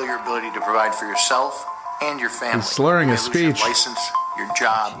can kill your ability to provide for yourself and your family. He's slurring his You may lose speech. Your license, your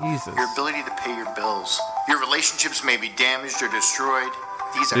job, Jesus. your ability to pay your bills. Your relationships may be damaged or destroyed.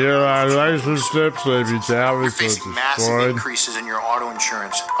 These are relationships may be You're facing massive increases in your auto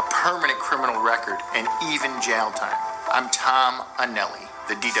insurance, a permanent criminal record, and even jail time. I'm Tom Anelli,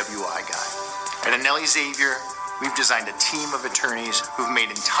 the DWI guy. At Anelli Xavier, we've designed a team of attorneys who've made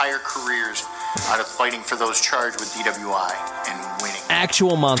entire careers out of fighting for those charged with DWI and winning.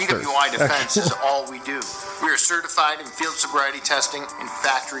 Actual monsters. DWI defense is all we do. We are certified in field sobriety testing and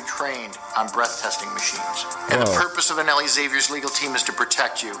factory trained on breath testing machines. And the purpose of Anelli Xavier's legal team is to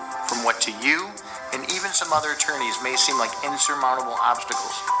protect you from what to you and even some other attorneys may seem like insurmountable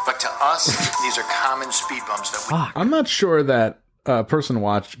obstacles. But to us, these are common speed bumps that we... I'm not sure that a person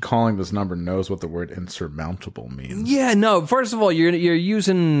calling this number knows what the word insurmountable means. Yeah, no. First of all, you're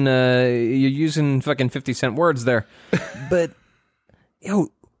using fucking 50-cent words there. But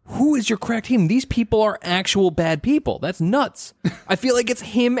who is your crack team? These people are actual bad people. That's nuts. I feel like it's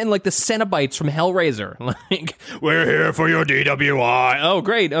him and like the Cenobites from Hellraiser. Like, we're here for your DWI. Oh,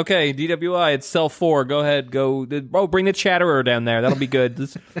 great. Okay, DWI. It's cell 4. Go ahead. Go. Oh, bring the Chatterer down there. That'll be good.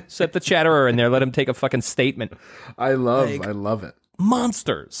 Let's set the Chatterer in there. Let him take a fucking statement. I love it.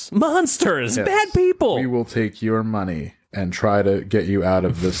 Monsters. Yes. Bad people. We will take your money and try to get you out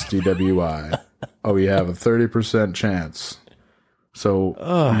of this DWI. Oh, we have a 30% chance. So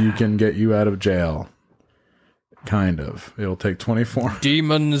you can get you out of jail. Kind of. It'll take 24.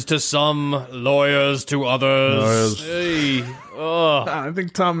 Demons to some, lawyers to others. Hey. I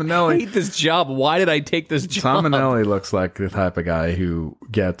think Tom I Anelli... hate this job. Why did I take this job? Tom Anelli looks like the type of guy who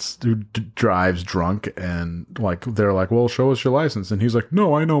drives drunk and like they're like, well, show us your license. And he's like,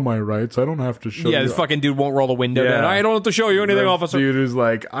 no, I know my rights. I don't have to show you. Yeah, this fucking dude won't roll the window down. I don't have to show you anything, officer. Dude is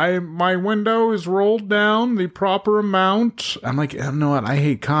like, my window is rolled down the proper amount. I'm like, you know what? I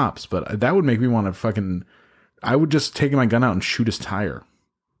hate cops, but that would make me want to fucking... I would just take my gun out and shoot his tire.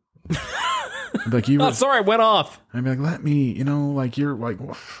 Like sorry, it went off. I'd be like, let me, like you're like,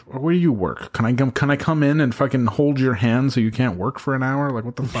 where do you work? Can I come in and fucking hold your hand so you can't work for an hour? Like,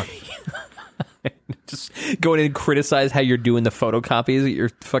 what the fuck? Just go in and criticize how you're doing the photocopies at your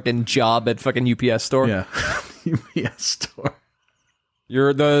fucking job at fucking UPS store. Yeah, UPS store.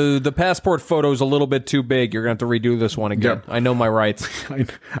 The passport photo's a little bit too big. You're gonna have to redo this one again. Yep. I know my rights.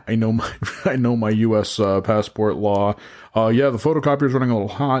 I know my U.S. passport law. Yeah, the photocopier's running a little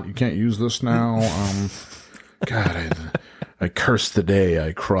hot. You can't use this now. God, I cursed the day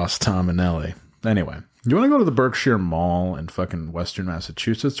I crossed Tom Anelli. Anyway, you want to go to the Berkshire Mall in fucking Western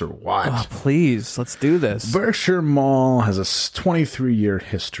Massachusetts or what? Oh, please, let's do this. Berkshire Mall has a 23-year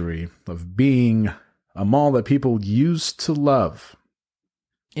history of being a mall that people used to love.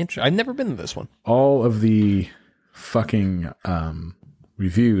 I've never been to this one. All of the fucking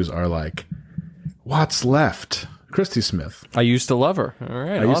reviews are like, what's left? Christy Smith. I used to love her. All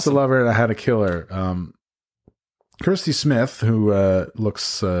right, I used to love her and I had to kill her. Christy Smith, who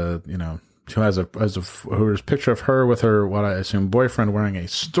looks, who has a picture of her with her, what I assume, boyfriend wearing a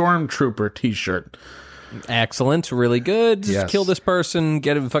Stormtrooper t-shirt. Excellent. Really good. Just kill this person.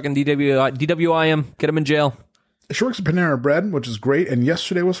 Get him fucking DWI him. Get him in jail. She works at Panera Bread, which is great, and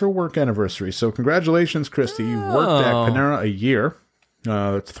yesterday was her work anniversary. So congratulations, Christy. You worked at Panera a year.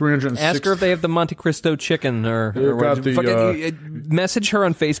 It's 360. Ask her if they have the Monte Cristo chicken or message her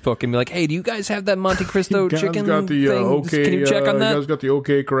on Facebook and be like, hey, do you guys have that Monte Cristo chicken got the, thing? Can you check on that? You guys got the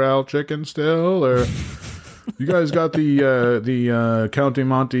OK Corral chicken still? Or you guys got the County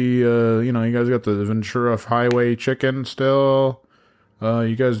Monte, you guys got the Ventura Highway chicken still?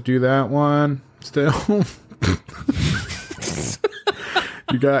 You guys do that one still?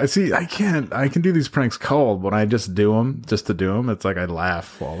 You guys, see, I can do these pranks cold, but I just do them just to do them. It's like I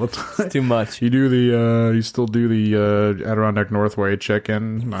laugh all the time. It's too much. You still do the Adirondack Northway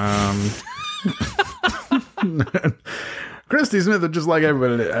chicken. Christy Smith, just like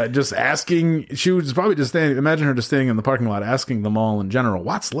everybody, just asking. She was probably just standing. Imagine her just standing in the parking lot, asking the mall in general,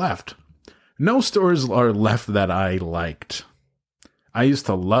 "What's left?" No stores are left that I liked. I used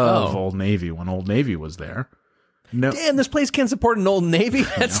to love Old Navy when Old Navy was there. No, Damn, this place can't support an Old Navy?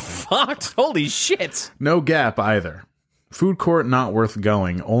 That's fucked. Holy shit. no Gap either. Food court not worth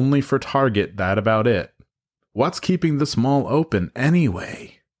going. Only for Target. That about it. What's keeping this mall open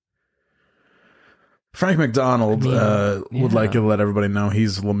anyway? Frank McDonald would like to let everybody know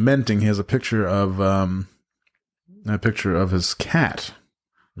he's lamenting. He has a picture of his cat.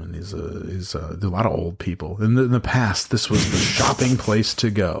 And he's a lot of old people. In the past, this was the shopping place to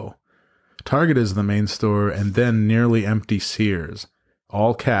go. Target is the main store, and then nearly empty Sears.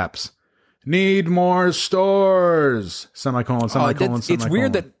 All caps. Need more stores! Semicolon, semicolon, semicolon. It's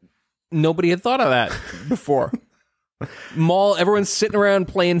weird that nobody had thought of that before. Mall, everyone's sitting around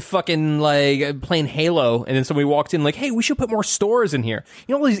playing playing Halo, and then somebody walked in like, hey, we should put more stores in here.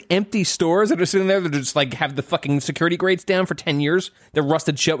 You know all these empty stores that are sitting there that are just like have the fucking security grates down for 10 years? They're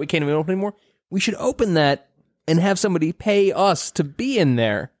rusted shut, we can't even open anymore. We should open that and have somebody pay us to be in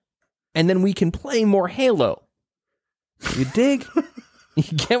there, and then we can play more Halo. You dig? You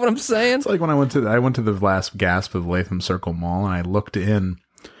get what I'm saying? It's like when I went to the last gasp of Latham Circle Mall, and I looked in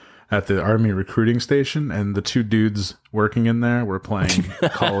at the Army recruiting station, and the two dudes working in there were playing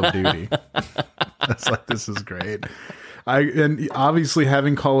Call of Duty. That's like, this is great. And obviously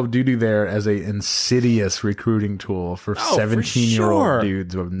having Call of Duty there as a insidious recruiting tool for 17-year-old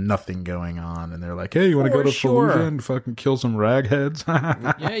dudes who have nothing going on, and they're like, "Hey, you want to go to Fallujah and fucking kill some ragheads?"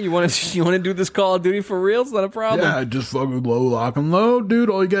 Yeah, you want to do this Call of Duty for real? It's not a problem. Yeah, just fucking lock and load, dude.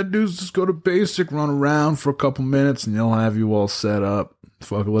 All you gotta do is just go to basic, run around for a couple minutes, and they'll have you all set up.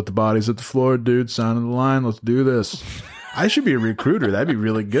 Fucking let the bodies hit the floor, dude. Sign on the line. Let's do this. I should be a recruiter. That'd be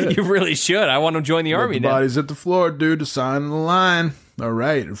really good. You really should. I want to join the Army now. Bodies at the floor, dude, to sign on the line. All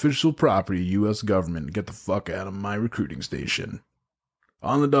right, official property, U.S. government. Get the fuck out of my recruiting station.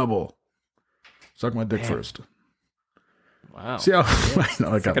 On the double. Suck my dick first. Wow. See how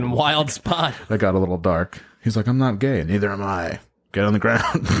fucking wild spot. That got a little dark. He's like, I'm not gay. Neither am I. Get on the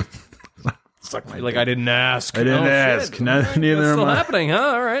ground. Suck my dick. I didn't ask. I didn't ask. Neither That's am still I. happening, huh?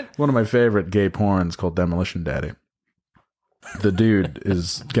 All right. One of my favorite gay porns called Demolition Daddy. The dude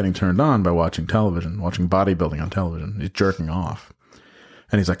is getting turned on by watching television, watching bodybuilding on television. He's jerking off.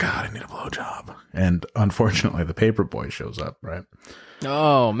 And he's like, God, I need a blowjob. And unfortunately, the paperboy shows up, right?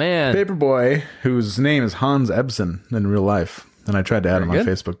 Oh, man. Paperboy, whose name is Hans Ebsen in real life. And I tried to add him on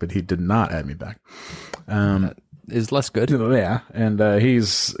Facebook, but he did not add me back. Is less good. Yeah. And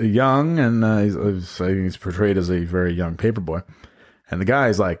he's young, and he's portrayed as a very young paperboy. And the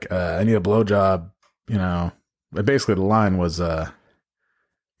guy's like, I need a blowjob, you know. Basically, the line was,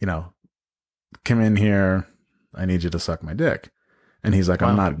 you know, come in here. I need you to suck my dick. And he's like,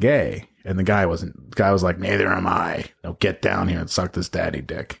 I'm not gay. And the guy was like, neither am I. Now get down here and suck this daddy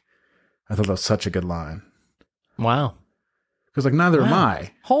dick. I thought that was such a good line. Wow. Because like, neither am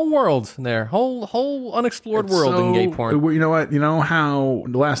I. Whole world there. Whole unexplored world in gay porn. You know what? You know how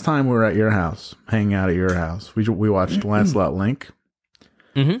the last time we were at your house, hanging out at your house, we watched Lancelot Link.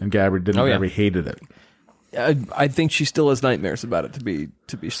 Mm-hmm. And Gabby Gabby hated it. I think she still has nightmares about it. To be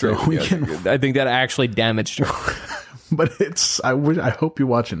straight, So I think that actually damaged her. But I hope you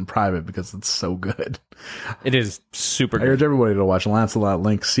watch it in private because it's so good. It is super I good. urge everybody to watch Lancelot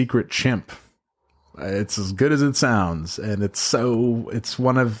Link Secret Chimp. It's as good as it sounds, and it's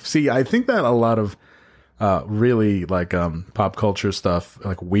one of. See, I think that a lot of really like pop culture stuff,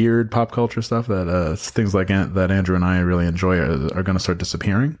 like weird pop culture stuff, that things like that Andrew and I really enjoy are going to start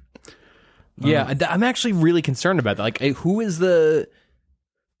disappearing. Yeah, I'm actually really concerned about that. Like, who is the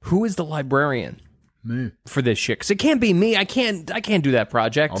librarian for this shit? Because it can't be me. I can't do that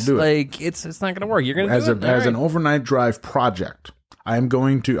project. I'll do it. Like, it's not going to work. You're going to do it as an overnight drive project. I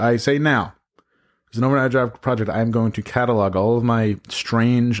say now, as an overnight drive project, I am going to catalog all of my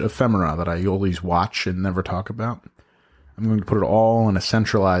strange ephemera that I always watch and never talk about. I'm going to put it all in a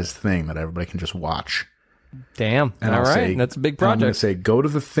centralized thing that everybody can just watch. Damn. And all I'll right. say, That's a big I'm going to project. say, go to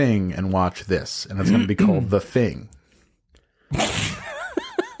the thing and watch this. And it's going to be called The Thing.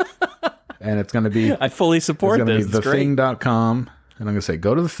 And it's going to be... I fully support this. It's going to be thething.com. And I'm going to say,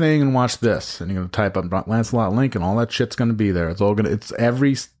 go to the thing and watch this. And you're going to type up Lancelot Link, and all that shit's going to be there. It's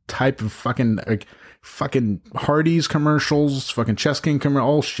every type of fucking Hardee's commercials, fucking Chess King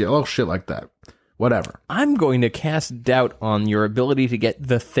commercials, all shit like that. Whatever. I'm going to cast doubt on your ability to get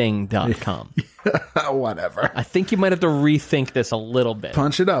thething.com. Whatever. I think you might have to rethink this a little bit.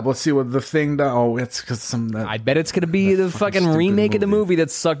 Punch it up. Let's see what the thing does. Oh, it's because I bet it's going to be the fucking remake of the movie that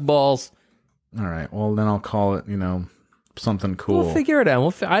sucked balls. All right. Well, then I'll call it, something cool. We'll figure it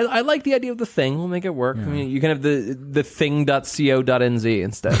out. I like the idea of the thing. We'll make it work. Yeah. I mean, you can have the thing.co.nz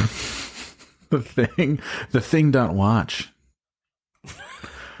instead. the thing.watch.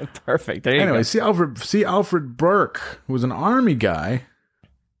 Perfect. There you anyway, go. see Alfred Burke, who was an army guy.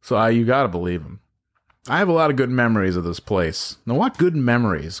 So you got to believe him. I have a lot of good memories of this place. Now, what good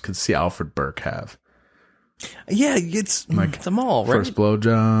memories could C. Alfred Burke have? Yeah, it's a mall, right? First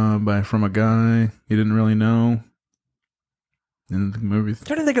blowjob from a guy you didn't really know in the movie. I'm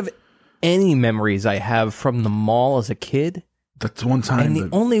trying to think of any memories I have from the mall as a kid. That's one time. And the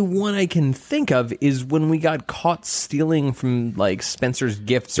only one I can think of is when we got caught stealing from like Spencer's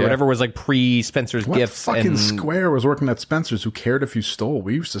Gifts or whatever was like pre-Spencer's Gifts. What fucking square was working at Spencer's? Who cared if you stole?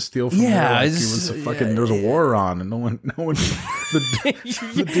 We used to steal from there. Like there was a war on, and no one.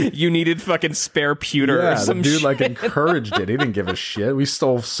 You needed fucking spare pewter. Yeah, or some the dude shit. like encouraged it. He didn't give a shit. We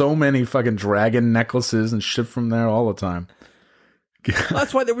stole so many fucking dragon necklaces and shit from there all the time.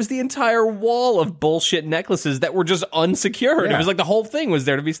 That's why there was the entire wall of bullshit necklaces that were just unsecured. Yeah. It was like the whole thing was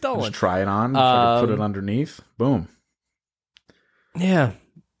there to be stolen. Just try it on, put it underneath, boom. Yeah,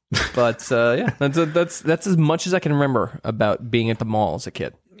 but that's as much as I can remember about being at the mall as a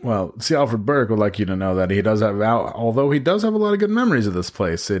kid. Well, C. Alfred Burke would like you to know that he does have, although he does have a lot of good memories of this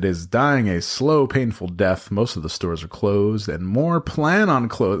place, it is dying a slow, painful death. Most of the stores are closed, and more plan on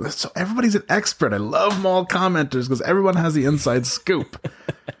closing. So everybody's an expert. I love mall commenters because everyone has the inside scoop.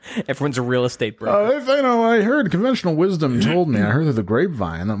 Everyone's a real estate broker. I heard conventional wisdom told me, I heard through the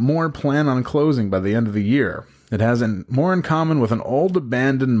grapevine, that more plan on closing by the end of the year. It has more in common with an old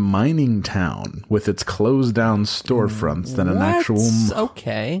abandoned mining town with its closed down storefronts than an actual.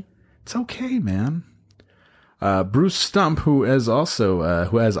 Okay. It's okay, man. Bruce Stump, who has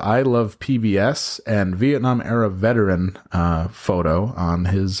I Love PBS and Vietnam era veteran photo on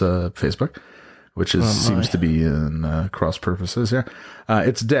his Facebook, which seems to be in cross purposes here.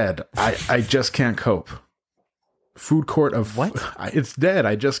 It's dead. I just can't cope. Food court of what? It's dead.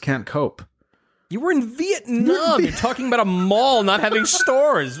 I just can't cope. You were in Vietnam. You're talking about a mall not having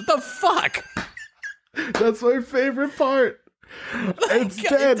stores. What the fuck? That's my favorite part. It's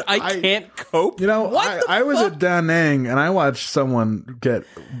dead. I can't cope. I was at Da Nang and I watched someone get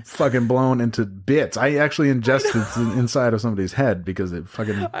fucking blown into bits. I actually ingested the inside of somebody's head because it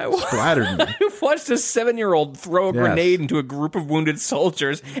fucking splattered me. I watched a 7-year-old throw a grenade into a group of wounded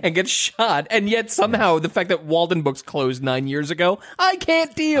soldiers and get shot, and yet somehow the fact that Walden Books closed 9 years ago, I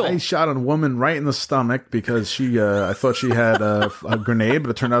can't deal. I shot a woman right in the stomach because I thought she had a grenade, but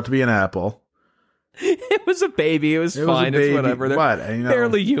it turned out to be an apple. It was a baby. It was fine. It's whatever. They're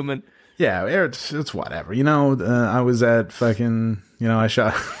barely human. Yeah, it's whatever. I was at fucking. I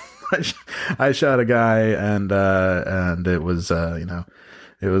shot. I shot a guy, and it was.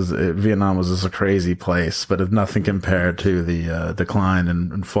 Vietnam was just a crazy place, but it's nothing compared to the decline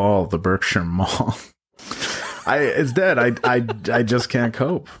and fall of the Berkshire Mall. It's dead. I just can't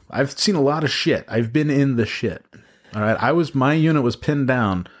cope. I've seen a lot of shit. I've been in the shit. All right. My unit was pinned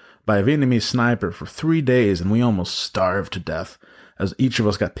down by a Vietnamese sniper for 3 days, and we almost starved to death as each of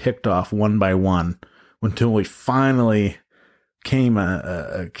us got picked off one by one until we finally came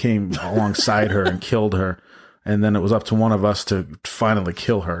alongside her and killed her. And then it was up to one of us to finally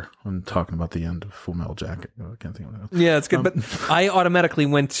kill her. I'm talking about the end of Full Metal Jacket. I can't think of it. Yeah, it's good. But I automatically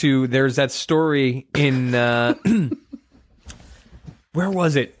went to, there's that story in, where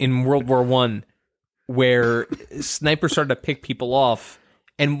was it? In World War I, where snipers started to pick people off.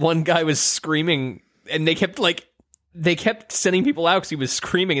 And one guy was screaming, and they kept sending people out because he was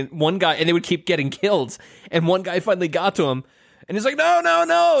screaming. And they would keep getting killed. And one guy finally got to him, and he's like,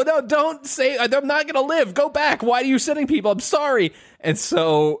 "No, don't say. I'm not gonna live. Go back. Why are you sending people? I'm sorry." And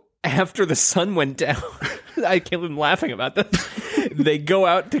so after the sun went down, I can't believe I'm laughing about this. They go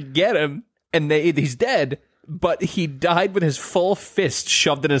out to get him, and he's dead. But he died with his full fist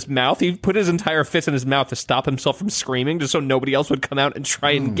shoved in his mouth. He put his entire fist in his mouth to stop himself from screaming, just so nobody else would come out and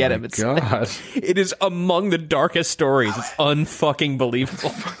try and get him. It is among the darkest stories. It's unfucking believable.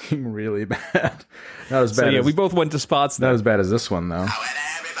 Fucking really bad. Not as bad. So we both went to spots. Not as bad as this one, though.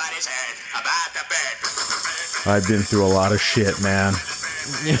 I've been through a lot of shit, man.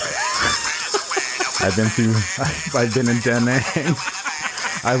 I've been in Da Nang.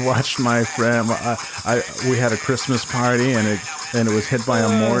 I watched my friend. We had a Christmas party, and it was hit by a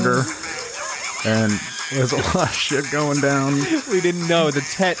mortar, and There's a lot of shit going down. We didn't know. The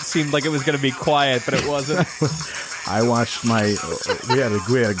tent seemed like it was going to be quiet, but it wasn't. I watched we had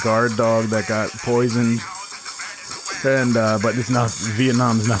a guard dog that got poisoned, and but it's not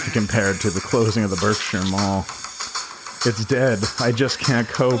Vietnam's nothing compared to the closing of the Berkshire Mall. It's dead. I just can't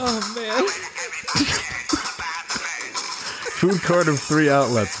cope. Oh man. Food court of 3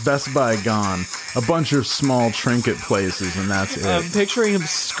 outlets. Best Buy gone. A bunch of small trinket places, and that's it. I'm picturing him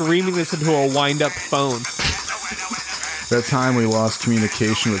screaming this into a wind-up phone. That time we lost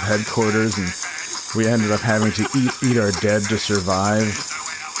communication with headquarters, and we ended up having to eat our dead to survive.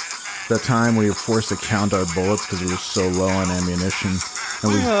 That time we were forced to count our bullets because we were so low on ammunition.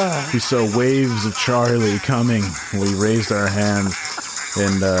 And we saw waves of Charlie coming. We raised our hands,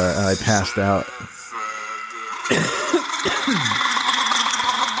 and I passed out.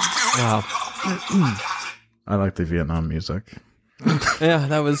 Wow. I like the Vietnam music. Yeah,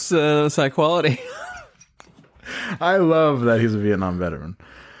 that was high quality. I love that he's a Vietnam veteran.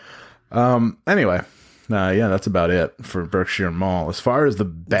 Anyway, yeah, that's about it for Berkshire Mall. As far as the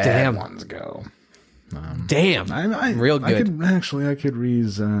bad ones go, Damn, real good. I could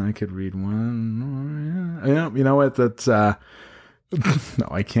read one. Yeah, you know what? That's no,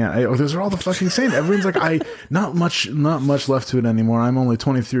 I can't. Those are all the fucking same. Everyone's like, not much left to it anymore. I'm only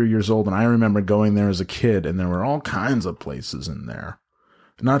 23 years old, and I remember going there as a kid, and there were all kinds of places in there.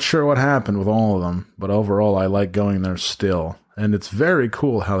 Not sure what happened with all of them, but overall, I like going there still. And it's very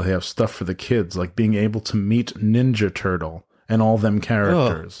cool how they have stuff for the kids, like being able to meet Ninja Turtle and all them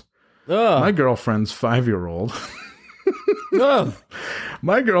characters. My girlfriend's 5-year-old.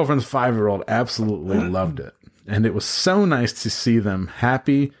 My girlfriend's 5-year-old absolutely loved it. And it was so nice to see them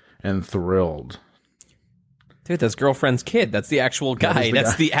happy and thrilled. Dude, that's girlfriend's kid. That's the actual guy.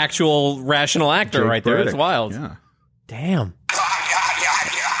 That's the actual rational actor right there. It's wild. Yeah. Damn.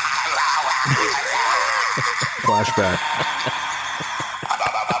 Flashback.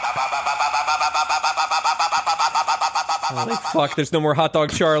 Holy fuck, there's no more Hot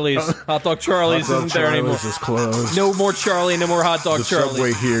Dog Charlie's. Hot Dog Charlie's isn't there anymore. Is closed. No more Charlie, no more Hot Dog the Charlie.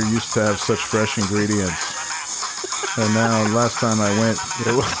 Subway here used to have such fresh ingredients. And now, last time I went,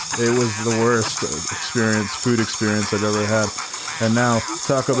 it was the worst food experience I've ever had. And now,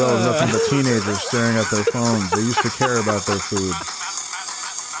 Taco Bell is nothing but teenagers staring at their phones. They used to care about their food.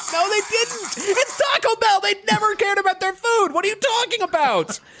 No, they didn't. It's Taco Bell. They never cared about their food. What are you talking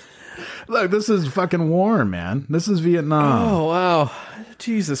about? Look, this is fucking war, man. This is Vietnam. Oh, wow.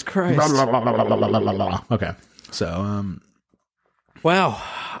 Jesus Christ. Okay. So, wow.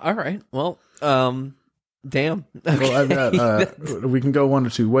 All right. Well, damn. Okay. Well, I've got, we can go one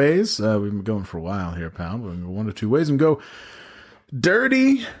of two ways. We've been going for a while here, pal. We can go one of two ways and go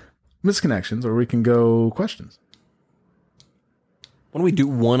dirty misconnections, or we can go questions. Why don't we do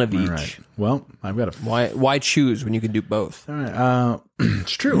one of each? All right. Well, I've got a... Why choose when you can do both? All right.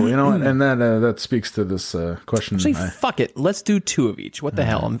 It's true. You know, and that speaks to this question. Actually, fuck it. Let's do two of each. What the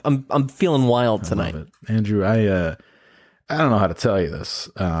hell? I'm feeling wild tonight. I love it. Andrew, I don't know how to tell you this.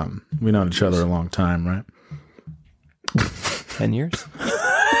 We've known each other a long time, right? 10 years?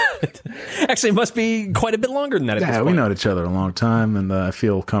 Actually, it must be quite a bit longer than that at this point. We know each other a long time, and I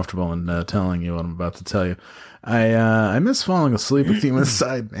feel comfortable in telling you what I'm about to tell you. I miss falling asleep with you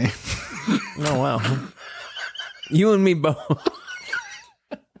inside me. Oh, wow. You and me both.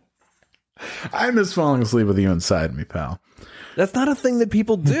 I miss falling asleep with you inside me, pal. That's not a thing that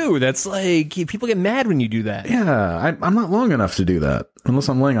people do. That's like, people get mad when you do that. Yeah, I'm not long enough to do that unless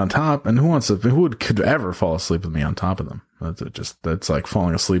I'm laying on top. And who could ever fall asleep with me on top of them? That's like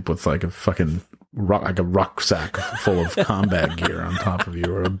falling asleep with like a fucking rucksack full of combat gear on top of you,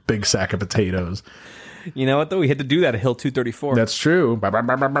 or a big sack of potatoes. You know what though? We had to do that at Hill 234. That's true. Yeah,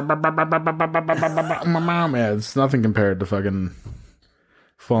 it's nothing compared to fucking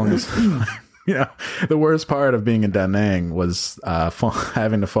falling asleep. You know, the worst part of being in Da Nang was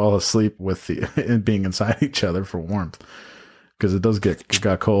having to fall asleep with being inside each other for warmth, because it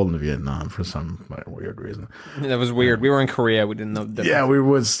got cold in Vietnam for some weird reason. That was weird. We were in Korea. We didn't know. Yeah, we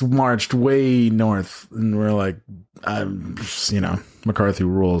was marched way north, and we're like, McCarthy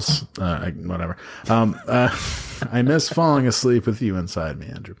rules. Whatever. I miss falling asleep with you inside me,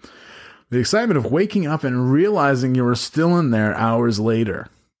 Andrew. The excitement of waking up and realizing you were still in there hours later.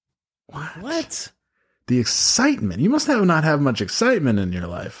 What? The excitement. You must not have much excitement in your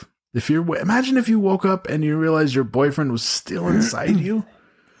life. Imagine if you woke up and you realized your boyfriend was still inside you.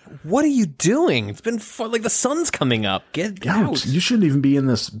 What are you doing? It's been fun. Like, the sun's coming up. Get out. You shouldn't even be in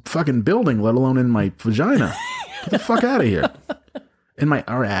this fucking building, let alone in my vagina. Get the fuck out of here. In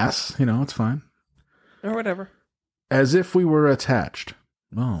our ass. It's fine. Or whatever. As if we were attached.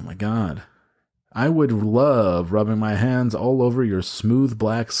 Oh my God. I would love rubbing my hands all over your smooth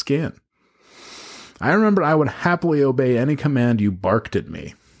black skin. I remember I would happily obey any command you barked at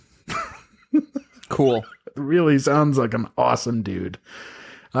me. Cool. Really sounds like an awesome dude.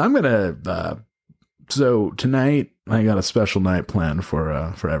 I'm gonna. So tonight I got a special night planned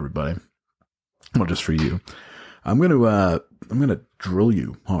for everybody. Well, just for you. I'm gonna drill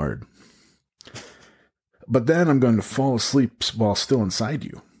you hard. But then I'm going to fall asleep while still inside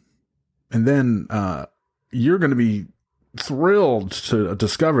you. And then you're going to be thrilled to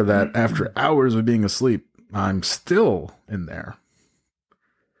discover that after hours of being asleep, I'm still in there.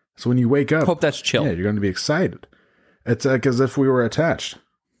 So when you wake up, Hope that's chill. Yeah, you're going to be excited. It's like as if we were attached.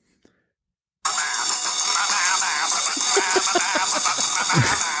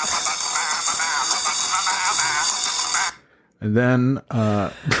 And then,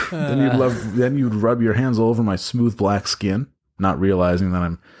 then you'd rub your hands all over my smooth black skin, not realizing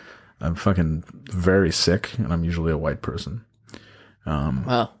that I'm fucking very sick, and I'm usually a white person.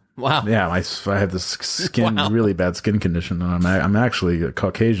 Wow. Yeah, I have this skin, really bad skin condition, and I'm actually a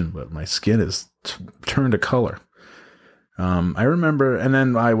Caucasian, but my skin is turned a color. I remember, and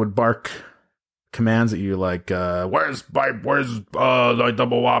then I would bark commands at you like, "Where's the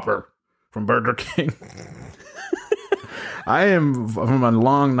double whopper from Burger King?" I am from a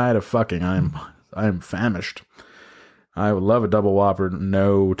long night of fucking. I am famished. I would love a double whopper,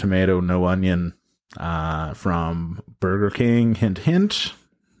 no tomato, no onion, from Burger King. Hint, hint.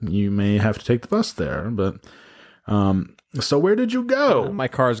 You may have to take the bus there, but so where did you go? My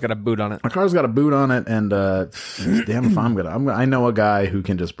car's got a boot on it. My car's got a boot on it, and damn if I know a guy who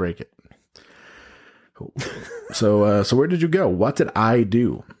can just break it. So where did you go? What did I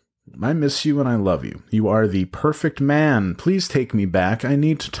do? I miss you and I love you. You are the perfect man. Please take me back. I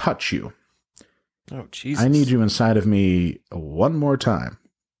need to touch you. Oh, Jesus. I need you inside of me one more time.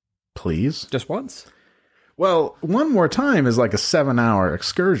 Please? Just once? Well, one more time is like a 7-hour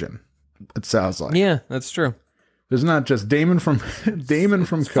excursion. It sounds like. Yeah, that's true. There's not just Damon from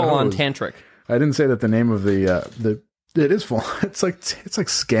Full on tantric. I didn't say that the name of the it is full. It's like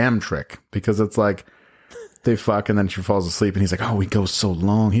Scam Trick, because it's like they fuck and then she falls asleep and he's like, "Oh, we go so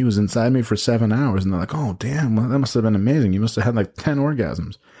long. He was inside me for 7 hours." And they're like, "Oh, damn, well, that must have been amazing. You must have had like 10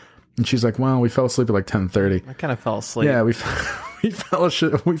 orgasms." And she's like, "Well, we fell asleep at like 10:30. I kind of fell asleep. Yeah, we fell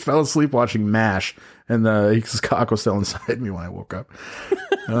asleep watching MASH, and his cock was still inside me when I woke up.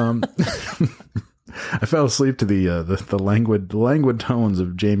 I fell asleep to the languid tones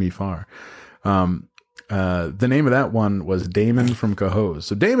of Jamie Farr. The name of that one was Damon from Cohoes.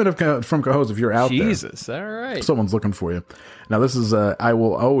 So Damon from Cohoes, if you're out Jesus, all right. there, someone's looking for you. Now this is I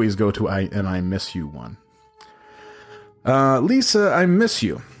will always go to I miss you one. Lisa, I miss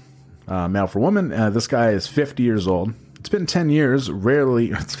you. Male for woman. This guy is 50 years old. It's been 10 years.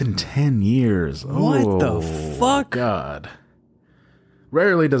 It's been 10 years. What the fuck? God.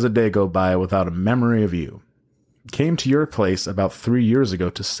 Rarely does a day go by without a memory of you. Came to your place about 3 years ago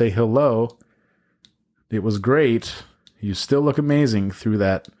to say hello. It was great. You still look amazing through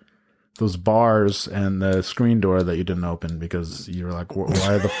those bars and the screen door that you didn't open because you were like,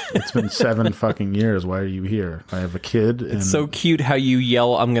 why it's been 7 fucking years. Why are you here? I have a kid. And, it's so cute how you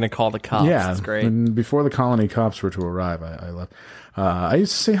yell, "I'm going to call the cops." yeah, it's great. And before the colony cops were to arrive, I left. I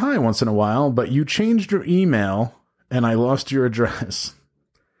used to say hi once in a while, but you changed your email and I lost your address.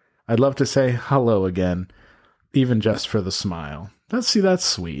 I'd love to say hello again, even just for the smile. That's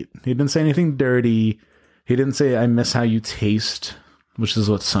sweet. He didn't say anything dirty. He didn't say, "I miss how you taste," which is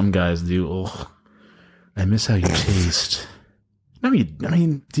what some guys do. Ugh. I miss how you taste. No,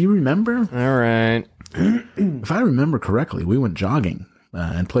 do you remember? All right. If I remember correctly, we went jogging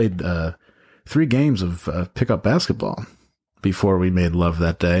and played 3 games of pickup basketball before we made love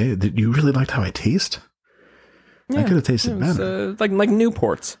that day. You really liked how I taste? Yeah, I could have tasted better. Like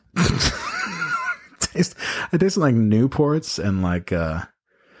Newports. I tasted like Newports and like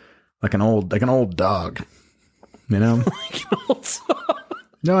an old dog. You know? Like an old dog.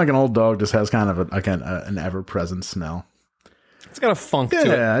 You know, like an old dog just has kind of an ever-present smell. It's got a funk to it.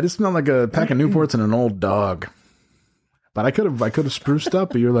 Yeah, I just smell like a pack of Newports and an old dog. But I could have spruced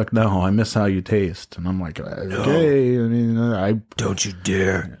up, but you're like, "No, I miss how you taste." And I'm like, "Okay, I mean, Don't you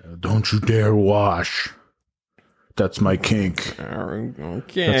dare. Don't you dare wash. That's my kink.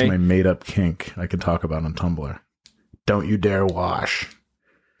 Okay. That's my made-up kink I can talk about on Tumblr. Don't you dare wash."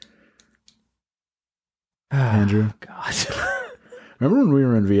 Andrew? God. Remember when we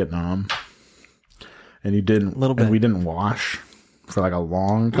were in Vietnam and you didn't, Little bit. and we didn't wash for like a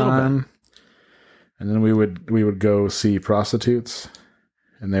long time? And then we would go see prostitutes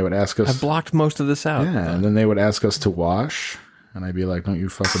and they would ask us. I blocked most of this out. Yeah, and then they would ask us to wash. and I'd be like, "Don't you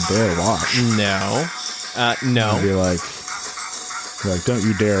fucking dare wash." No. I'd No. be like, "Don't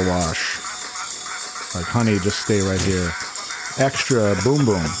you dare wash." Like, honey, just stay right here. Extra boom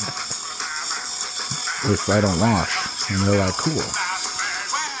boom. If I don't wash. And they're like, cool.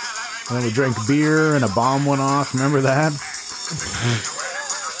 And then we drank beer and a bomb went off. Remember that?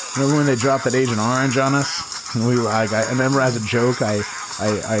 Remember when they dropped that Agent Orange on us? And we were like, I remember as a joke, I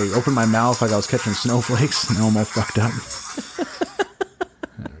opened my mouth like I was catching snowflakes and I almost fucked up.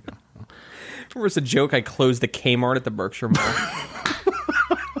 Remember as a joke, I closed the Kmart at the Berkshire Mall.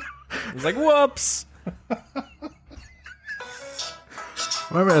 I was like, whoops.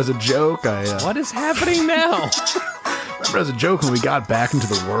 Remember as a joke, What is happening now? remember as a joke when we got back into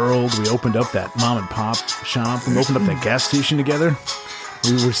the world, we opened up that mom and pop shop and opened up that gas station together.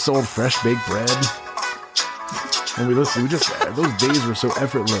 We sold fresh baked bread. And those days were so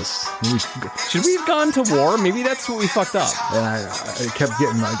effortless. Should we have gone to war? Maybe that's what we fucked up. And I kept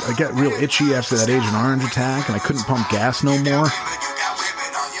getting, I got real itchy after that Agent Orange attack, and I couldn't pump gas no more.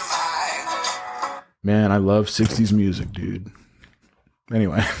 Man, I love 60s music, dude.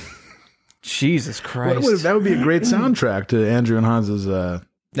 Anyway. Jesus Christ. That would be a great soundtrack to Andrew and Hans's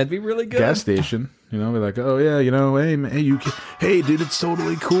That'd be really good. gas station. You know, be like, oh yeah, you know, hey, dude, it's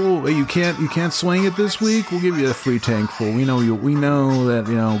totally cool. Hey, you can't swing it this week. We'll give you a free tank full. We know that,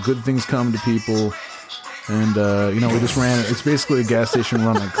 you know, good things come to people. And, you know, we just ran it. It's basically a gas station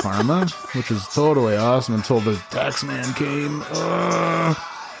run like Karma, which is totally awesome until the tax man came.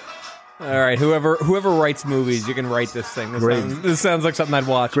 All right, whoever writes movies, you can write this thing. This sounds like something I'd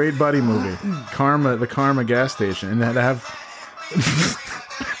watch. Great buddy movie. The Karma gas station. And had to have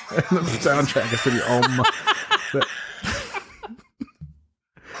the soundtrack has to be all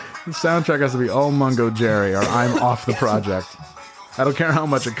the soundtrack has to be all Mungo Jerry or I'm off the project. I don't care how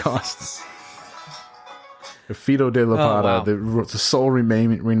much it costs. If Fido De La Pata, the sole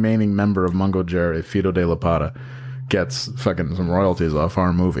remaining member of Mungo Jerry, Fido De La Pata, gets fucking some royalties off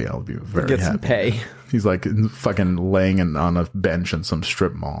our movie, I'll be very happy. Get some pay. He's like fucking laying on a bench in some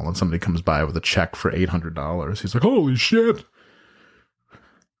strip mall, and somebody comes by with a check for $800. He's like, holy shit.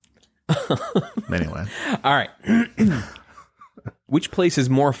 Anyway. All right. Which place is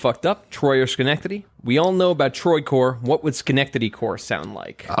more fucked up, Troy or Schenectady? We all know about Troy Core. What would Schenectady Core sound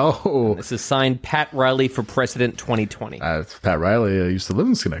like? Oh. This is signed Pat Riley for President 2020. Pat Riley used to live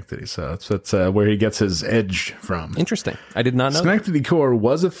in Schenectady, so that's where he gets his edge from. Interesting. I did not know Schenectady Core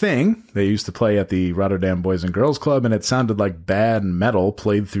was a thing. They used to play at the Rotterdam Boys and Girls Club, and it sounded like bad metal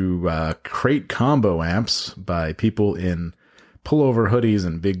played through crate combo amps by people in pullover hoodies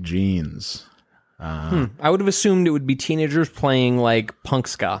and big jeans. I would have assumed it would be teenagers playing like punk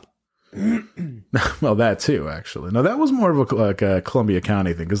ska. Well, that too, actually. No, that was more of a Columbia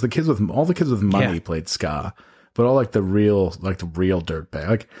County thing because all the kids with money played ska, but all the real dirtbag.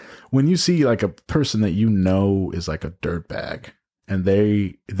 Like when you see like a person that you know is like a dirtbag, and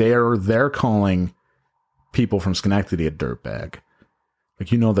they're calling people from Schenectady a dirtbag,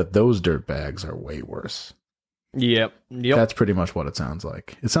 like you know that those dirtbags are way worse. Yep. That's pretty much what it sounds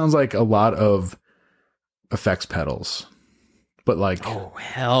like. It sounds like a lot of effects pedals, but like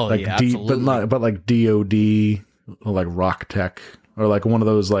absolutely. but like DOD or like Rock Tech or like one of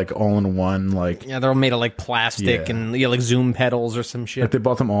those like all in one they're all made of like plastic and like Zoom pedals or some shit. Like they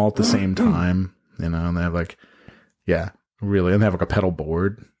bought them all at the same time, you know, and they have really, and they have like a pedal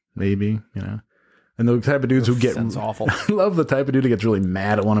board maybe, you know. And the type of dudes who get... Sounds awful. I love the type of dude who gets really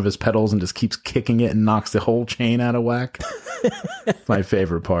mad at one of his pedals and just keeps kicking it and knocks the whole chain out of whack. It's my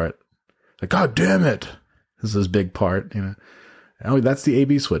favorite part. Like, God damn it. This is his big part, you know. Oh, that's the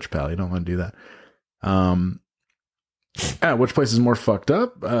AB switch, pal. You don't want to do that. Which place is more fucked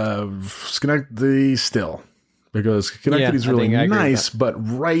up? Schenectady still. Because Schenectady's really nice, but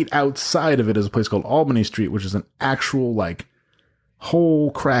right outside of it is a place called Albany Street, which is an actual, like, whole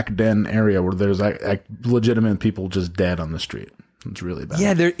crack den area where there's like legitimate people just dead on the street. It's really bad.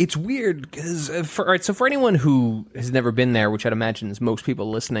 Yeah, it's weird because for anyone who has never been there, which I'd imagine is most people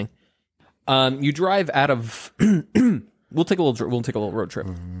listening, you drive out of. We'll take a little road trip.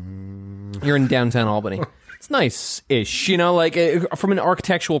 You're in downtown Albany. It's nice-ish, you know. Like from an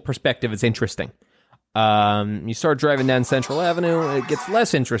architectural perspective, it's interesting. You start driving down Central Avenue, it gets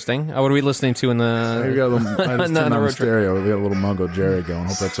less interesting. What are we listening to in the? I just turned on the stereo. We got a little Mungo Jerry going.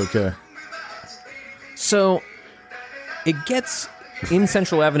 Hope that's okay. So, it gets in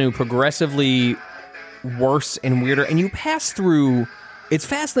Central Avenue progressively worse and weirder, and you pass through. It's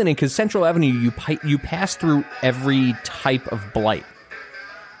fascinating because Central Avenue, you pass through every type of blight.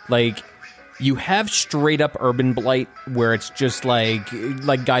 Like You have straight up urban blight where it's just like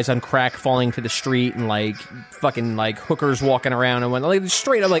guys on crack falling to the street and like fucking like hookers walking around and like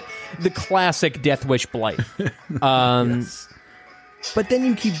straight up like the classic Death Wish blight. Yes. But then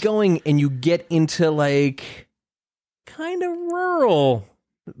you keep going and you get into like kind of rural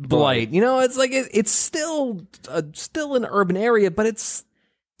blight. You know, it's like it's still an urban area, but it's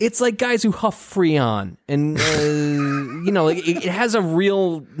like guys who huff Freon, and you know, like it has a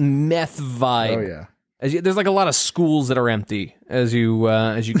real meth vibe. Oh yeah, there's like a lot of schools that are empty as you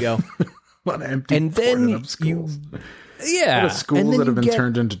go. A lot of empty, and then schools. Yeah, a lot of schools that have been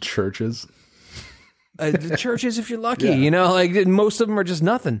turned into churches. The churches, if you're lucky, Yeah. you know, like most of them are just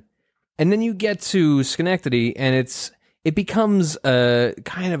nothing. And then you get to Schenectady, and it becomes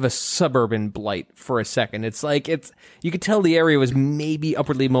kind of a suburban blight for a second. It's like you could tell the area was maybe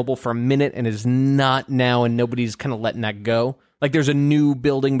upwardly mobile for a minute and is not now, and nobody's kind of letting that go. Like there's a new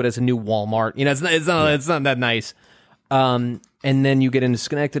building, but it's a new Walmart. You know, it's not that nice. And then you get into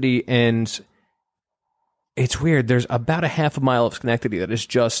Schenectady, and it's weird. There's about a half a mile of Schenectady that is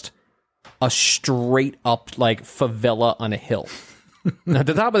just a straight up like favela on a hill. Now, at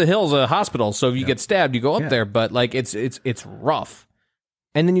the top of the hill is a hospital, so if you get stabbed, you go up there. But like it's rough.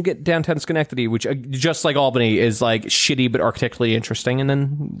 And then you get downtown Schenectady, which just like Albany is like shitty but architecturally interesting.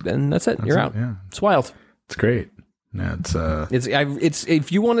 And then that's it. You're out. Yeah. It's wild. It's great. Yeah, It's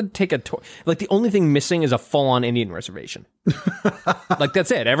if you want to take a tour, like the only thing missing is a full on Indian reservation. Like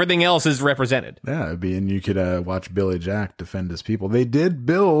that's it. Everything else is represented. Yeah, and you could watch Billy Jack defend his people. They did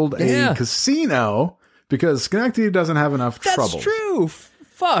build a casino because Schenectady doesn't have enough trouble. That's true.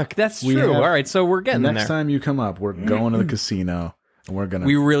 Fuck, that's true. All right, so we're getting there. Next time you come up, we're going to the casino, and we're gonna.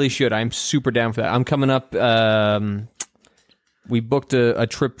 We really should. I'm super down for that. I'm coming up. We booked a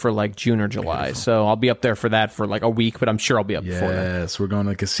trip for like June or July, so I'll be up there for that for like a week. But I'm sure I'll be up before that. Yes, we're going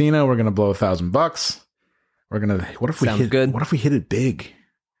to the casino. We're gonna blow $1,000. We're gonna. What if we Sounds good. What if we hit it big?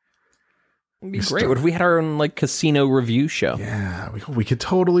 It'd be great. What if we had our own like casino review show? Yeah, we could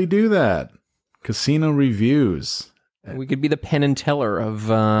totally do that. Casino reviews. We could be the Penn and Teller of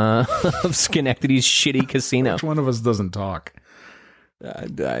Schenectady's shitty casino. Which one of us doesn't talk? I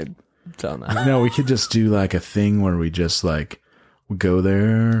don't know. No, we could just do like a thing where we just like we go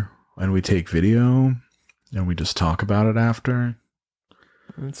there and we take video and we just talk about it after.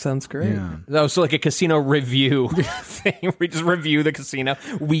 That sounds great. Yeah. Oh, so like a casino review thing. We just review the casino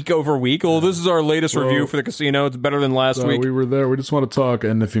week over week. Oh, this is our latest review for the casino. It's better than last week. We were there. We just want to talk.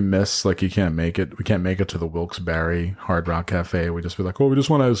 And if you miss, like you can't make it. We can't make it to the Wilkes-Barre Hard Rock Cafe. We just be like, oh, we just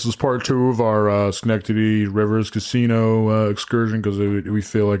want to. This is part 2 of our Schenectady Rivers Casino excursion because we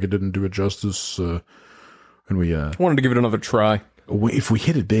feel like it didn't do it justice. And we wanted to give it another try. If we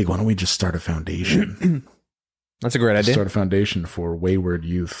hit it big, why don't we just start a foundation? That's a great idea. Start a foundation for wayward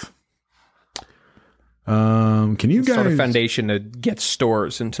youth. Can you guys start a foundation to get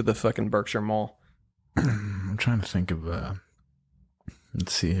stores into the fucking Berkshire Mall? I'm trying to think of.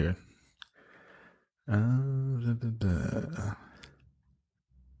 Let's see here.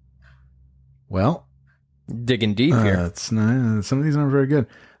 Well, digging deep here. It's nice. Some of these aren't very good.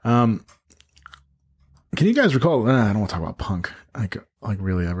 Can you guys recall? I don't want to talk about punk. Like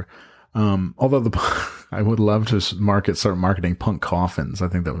really ever. Although I would love to start marketing punk coffins. I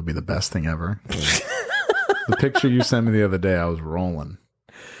think that would be the best thing ever. The picture you sent me the other day, I was rolling.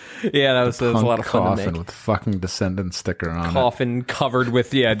 Yeah, that was a lot of fun to coffin make. with fucking Descendant sticker on Coffin covered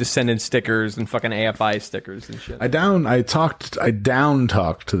with Descendant stickers and fucking AFI stickers and shit. I down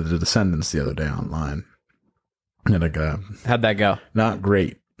talked to the Descendants the other day online. And how'd that go? Not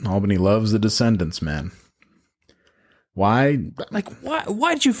great. Albany loves the Descendants, man. Why? Like,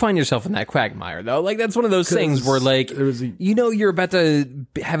 why did you find yourself in that quagmire, though? Like, that's one of those things where, like, you're about to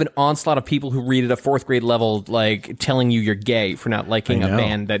have an onslaught of people who read at a 4th grade level, like, telling you you're gay for not liking a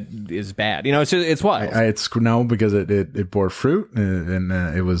band that is bad. You know, it's wild. It's no, because it bore fruit and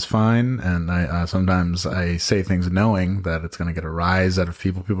it was fine. And I sometimes I say things knowing that it's going to get a rise out of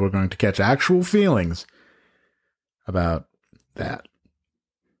people. People are going to catch actual feelings about that.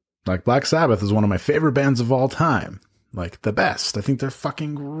 Like, Black Sabbath is one of my favorite bands of all time. Like, the best. I think they're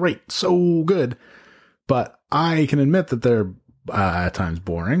fucking great. So good. But I can admit that they're at times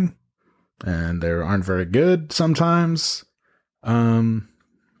boring. And they aren't very good sometimes.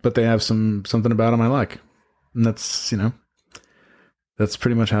 But they have something about them I like. And that's, that's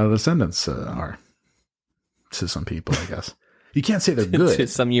pretty much how the Descendants are. To some people, I guess. You can't say they're good. To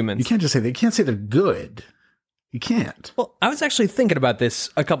some humans. You can't say they're good. You can't. Well, I was actually thinking about this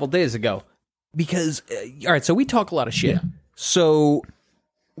a couple days ago. Because, all right, so we talk a lot of shit. Yeah. So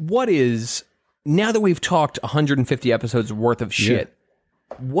now that we've talked 150 episodes worth of shit,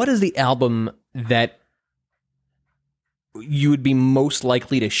 what is the album that you would be most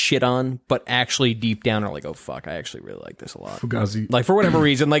likely to shit on, but actually deep down are like, oh fuck, I actually really like this a lot. Fugazi. Like for whatever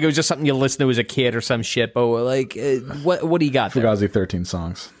reason, like it was just something you listened to as a kid or some shit. But like, what do you got there? Fugazi 13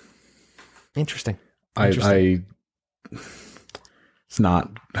 songs. Interesting. I it's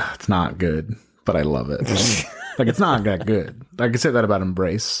not good, but I love it. Like it's not that good. I could say that about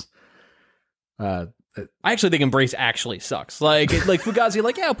Embrace. I actually think Embrace actually sucks. Like Fugazi,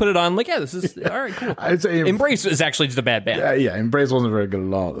 like, yeah, I'll put it on. Like, yeah, this is all right, cool. I'd say Embrace is actually just a bad band. Yeah, Embrace wasn't very good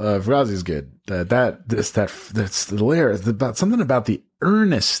at all. Fugazi's good. That's the lyrics about something about the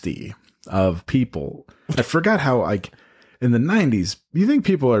earnesty of people. I forgot how, like, in the 90s, you think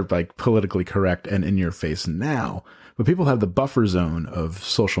people are like politically correct and in your face now, but people have the buffer zone of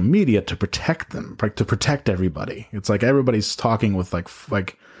social media to protect them, like to protect everybody. It's like everybody's talking with like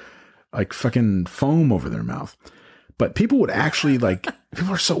fucking foam over their mouth. But people would actually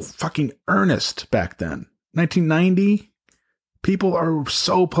people are so fucking earnest back then. 1990, people are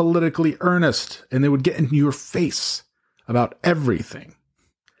so politically earnest and they would get into your face about everything.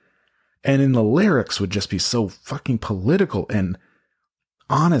 And in the lyrics would just be so fucking political and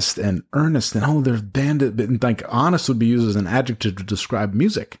honest and earnest. And they're bandit, like honest would be used as an adjective to describe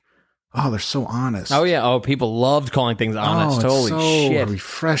music. Oh, they're so honest. Oh, yeah. Oh, people loved calling things honest. Holy so shit.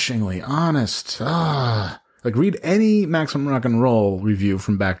 Refreshingly honest. Like, read any Maximum Rock and Roll review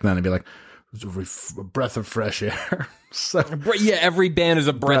from back then and be like, it was a breath of fresh air. Yeah, every band is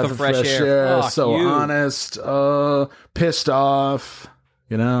a breath of fresh air. So honest. Pissed off.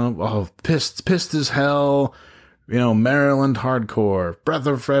 Pissed as hell. Maryland hardcore, breath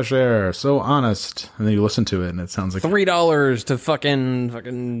of fresh air, so honest. And then you listen to it and it sounds like $3 to fucking, I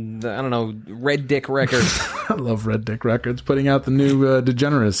don't know, Red Dick Records. I love Red Dick Records putting out the new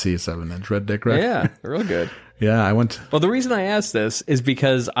Degeneracy 7-inch Red Dick record. Yeah, real good. Yeah, I went. Well, the reason I asked this is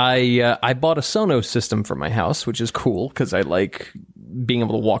because I bought a Sonos system for my house, which is cool because I like being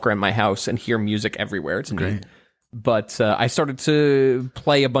able to walk around my house and hear music everywhere. It's great. Neat. But I started to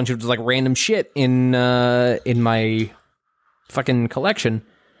play a bunch of just like random shit in my fucking collection,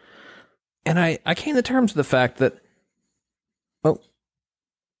 and I came to terms with the fact that, oh,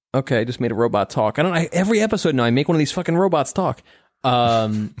 okay, I just made a robot talk. Every episode now I make one of these fucking robots talk.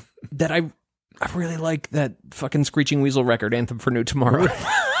 That I really like that fucking Screeching Weasel record, Anthem for New Tomorrow.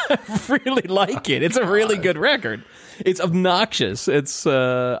 I really like it. It's a really good record. It's obnoxious. It's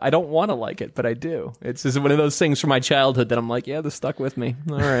I don't want to like it, but I do. It's just one of those things from my childhood that I'm like, yeah, this stuck with me.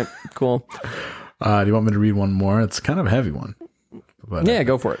 All right, cool. Do you want me to read one more? It's kind of a heavy one. But, yeah,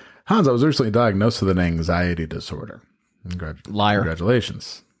 go for it. Hans, I was recently diagnosed with an anxiety disorder. Liar.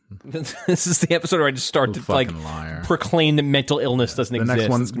 Congratulations. This is the episode where I just start to proclaim that mental illness doesn't exist. Next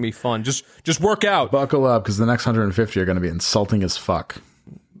one, it's gonna be fun. Just work out. Buckle up, because the next 150 are going to be insulting as fuck.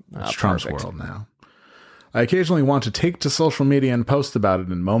 It's Trump's world now. I occasionally want to take to social media and post about it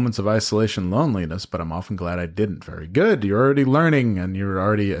in moments of isolation and loneliness, but I'm often glad I didn't. Very good. You're already learning, and you're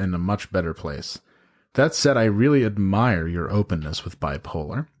already in a much better place. That said, I really admire your openness with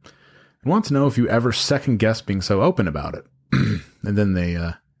bipolar. I want to know if you ever second-guess being so open about it. And then they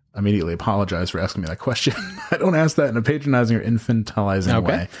immediately apologize for asking me that question. I don't ask that in a patronizing or infantilizing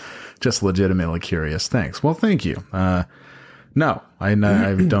way. Just legitimately curious. Thanks. Well, thank you. No, I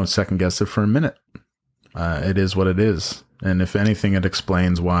don't second guess it for a minute. It is what it is. And if anything, it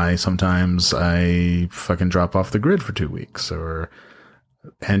explains why sometimes I fucking drop off the grid for 2 weeks, or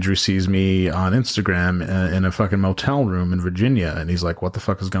Andrew sees me on Instagram in a fucking motel room in Virginia, and he's like, what the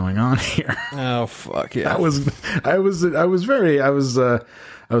fuck is going on here? Oh, fuck yeah. I was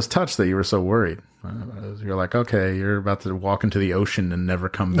touched that you were so worried. You're like, okay, you're about to walk into the ocean and never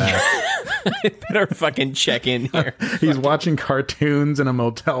come back. I better fucking check in here. He's watching cartoons in a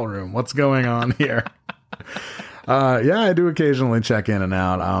motel room. What's going on here? Yeah, I do occasionally check in and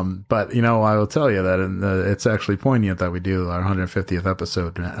out. But, I will tell you that it's actually poignant that we do our 150th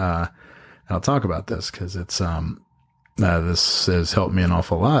episode. And I'll talk about this because it's this has helped me an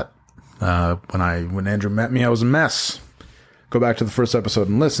awful lot. When Andrew met me, I was a mess. Go back to the first episode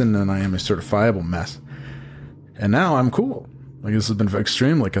and listen, and I am a certifiable mess. And now I'm cool. Like, this has been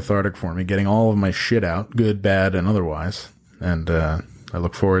extremely cathartic for me, getting all of my shit out, good, bad, and otherwise. And I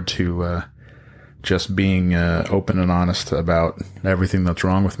look forward to just being open and honest about everything that's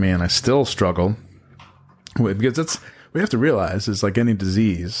wrong with me. And I still struggle with, because we have to realize, it's like any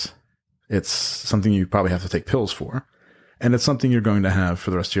disease. It's something you probably have to take pills for, and it's something you're going to have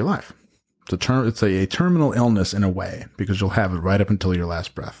for the rest of your life. It's a terminal illness in a way, because you'll have it right up until your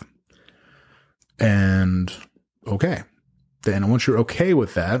last breath. And okay. Then once you're okay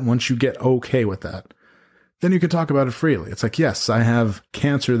with that, once you get okay with that, then you can talk about it freely. It's like, yes, I have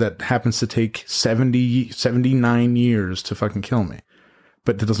cancer that happens to take 79 years to fucking kill me,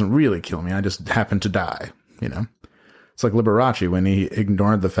 but it doesn't really kill me. I just happen to die, you know? It's like Liberace when he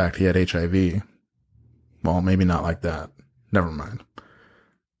ignored the fact he had HIV. Well, maybe not like that. Never mind.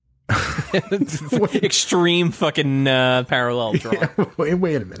 Extreme fucking parallel draw. Yeah,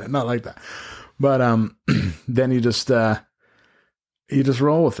 wait a minute. Not like that. But then you just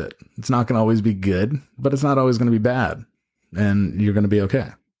roll with it. It's not going to always be good, but it's not always going to be bad. And you're going to be okay.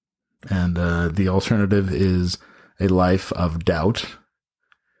 And the alternative is a life of doubt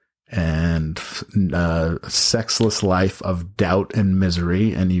and a sexless life of doubt and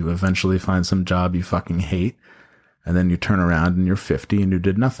misery. And you eventually find some job you fucking hate. And then you turn around and you're 50 and you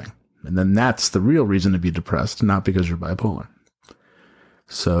did nothing. And then that's the real reason to be depressed, not because you're bipolar.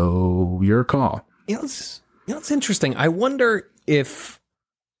 So your call. It's interesting. I wonder if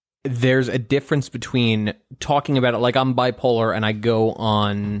there's a difference between talking about it like I'm bipolar and I go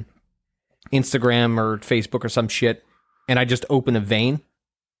on Instagram or Facebook or some shit and I just open a vein.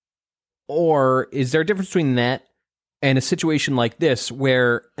 Or is there a difference between that and a situation like this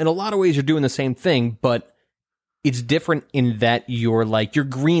where in a lot of ways you're doing the same thing, but it's different in that you're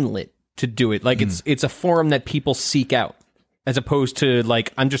greenlit to do it. Like it's a forum that people seek out. As opposed to,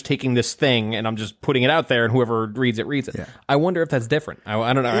 like, I'm just taking this thing and I'm just putting it out there and whoever reads it, reads it. Yeah. I wonder if that's different.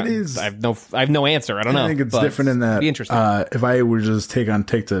 I don't know. It is. I have no answer. I don't know. I think it's different in that. It'd be interesting. If I were just take to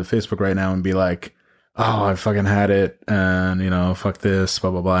Facebook right now and be like, oh, I fucking had it and, you know, fuck this, blah,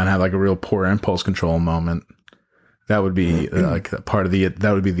 blah, blah, and have like a real poor impulse control moment, that would be like part of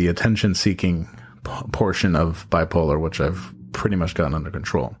that would be the attention seeking portion of bipolar, which I've pretty much gotten under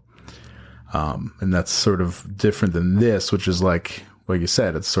control. And that's sort of different than this, which is like you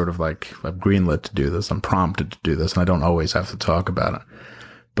said, it's sort of like I'm greenlit to do this. I'm prompted to do this, and I don't always have to talk about it.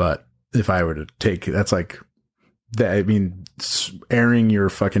 But if I were to take, that's like that. I mean, airing your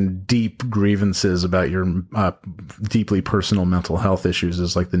fucking deep grievances about your deeply personal mental health issues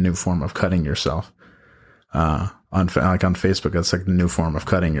is like the new form of cutting yourself. On Facebook, that's like the new form of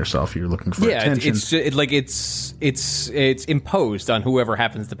cutting yourself. You're looking for attention. It's imposed on whoever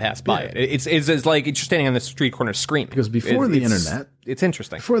happens to pass by it. It's like you're standing on the street corner screaming. Because before the internet, it's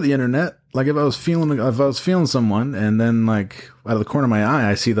interesting. Before the internet, like if I was feeling someone, and then like out of the corner of my eye,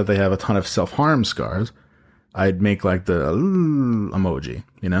 I see that they have a ton of self-harm scars, I'd make like the emoji,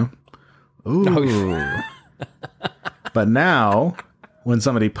 you know? Ooh. But now, when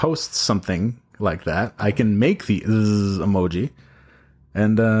somebody posts something like that, I can make the emoji,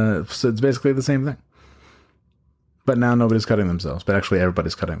 and so it's basically the same thing. But now nobody's cutting themselves, but actually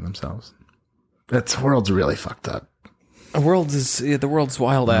everybody's cutting themselves. The world's really fucked up. The world's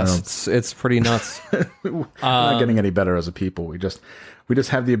wild ass. It's pretty nuts. We're not getting any better as a people. We just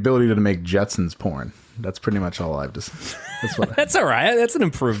have the ability to make Jetsons porn. That's pretty much all I've just. That's all right. That's an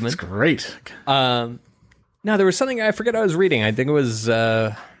improvement. It's great. Now there was something I forget I was reading. I think it was.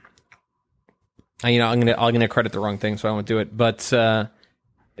 I'm gonna credit the wrong thing, so I won't do it. But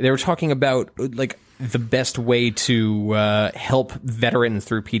they were talking about like the best way to help veterans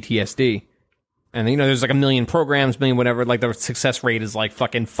through PTSD, and there's like a million programs, whatever. Like the success rate is like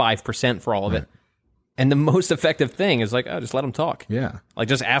fucking 5% for all of it, and the most effective thing is like, just let them talk. Yeah, like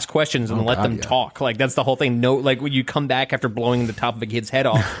just ask questions and let them talk. Like that's the whole thing. No, like when you come back after blowing the top of a kid's head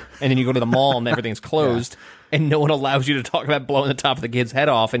off, and then you go to the mall and everything's closed. Yeah. And no one allows you to talk about blowing the top of the kid's head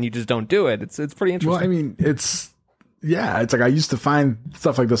off, and you just don't do it. It's pretty interesting. Well, I mean, it's like I used to find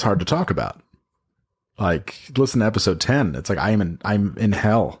stuff like this hard to talk about. Like, listen to episode 10. It's like I'm in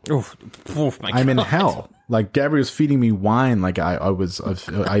hell. I'm in hell. Like Gabby was feeding me wine. Like I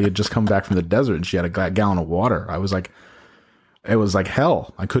had just come back from the desert, and she had a gallon of water. I was like, it was like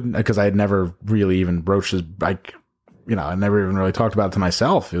hell. I couldn't, because I had never really even broached this. I never even really talked about it to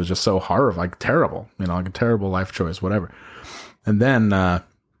myself. It was just so horrible, like terrible, like a terrible life choice, whatever. And then now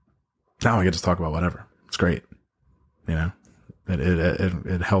I get to talk about whatever. It's great.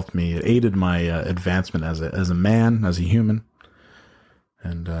 It helped me. It aided my advancement as a man, as a human.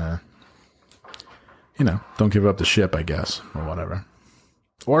 And don't give up the ship, I guess, or whatever.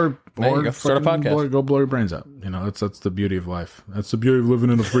 Or start a podcast. Or go blow your brains out. That's the beauty of life. That's the beauty of living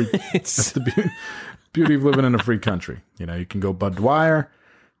in a free. That's the beauty of living in a free country. You can go Bud Dwyer,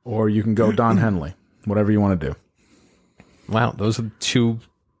 or you can go Don Henley. Whatever you want to do. Wow, those are two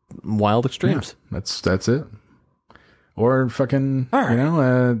wild extremes. Yeah, that's it. Or fucking,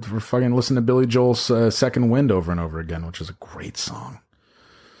 we're fucking listen to Billy Joel's Second Wind over and over again, which is a great song.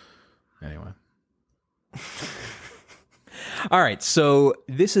 Anyway. All right, so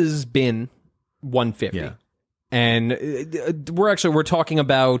this has been 150. Yeah. And we're talking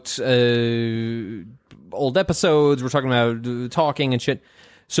about old episodes. We're talking about talking and shit.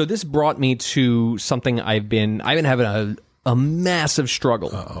 So this brought me to something I've been having a massive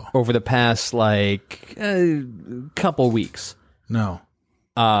struggle over the past like couple weeks. No.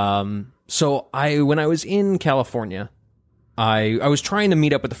 So when I was in California, I was trying to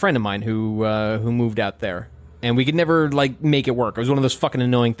meet up with a friend of mine who moved out there, and we could never like make it work. It was one of those fucking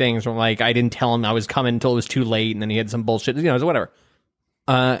annoying things where like I didn't tell him I was coming until it was too late, and then he had some bullshit, whatever.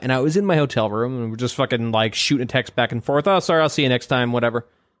 And I was in my hotel room, and we're just fucking like shooting a text back and forth. Oh, sorry, I'll see you next time. Whatever,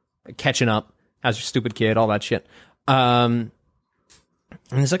 catching up. How's your stupid kid? All that shit. And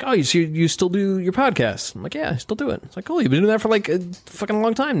he's like, oh, you still do your podcast? I'm like, yeah, I still do it. It's like, cool, you've been doing that for like a fucking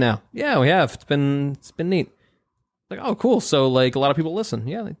long time now. Yeah, we have. It's been neat. Like, oh, cool. So like a lot of people listen.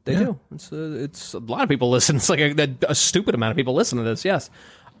 Yeah, they do. It's a lot of people listen. It's like a stupid amount of people listen to this. Yes.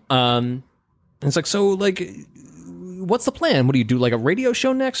 And it's like, so like, what's the plan? What do you do? Like a radio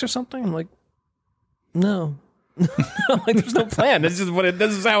show next or something? I'm like, no. Like, there's no plan. This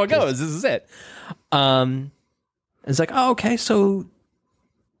is how it goes. This is it. It's like, oh, okay. So,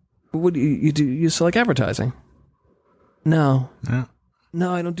 what do you do? You sell like advertising? No, I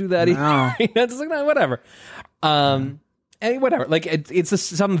don't do that either. It's like, no, whatever. And whatever. Like it's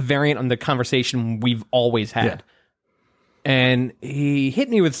some variant on the conversation we've always had. Yeah. And he hit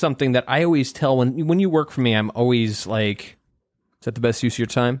me with something that I always tell when you work for me. I'm always like, is that the best use of your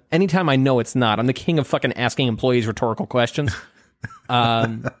time? Anytime I know it's not, I'm the king of fucking asking employees rhetorical questions.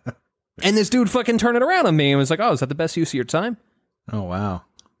 And this dude fucking turned it around on me and was like, oh, is that the best use of your time? Oh, wow.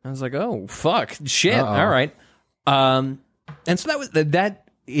 I was like, oh, fuck. Shit. Uh-oh. All right. And so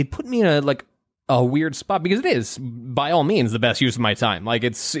it put me in a weird spot, because it is, by all means, the best use of my time. Like,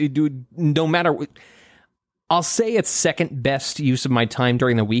 no matter what. I'll say it's second best use of my time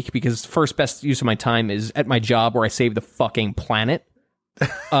during the week, because first best use of my time is at my job where I save the fucking planet.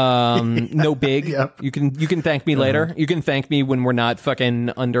 No big. Yep. You can thank me later. You can thank me when we're not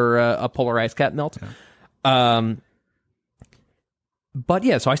fucking under a polar ice cap melt. Yeah. But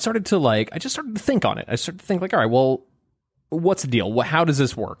yeah, so I started to think on it. I started to think like, all right, well, what's the deal? How does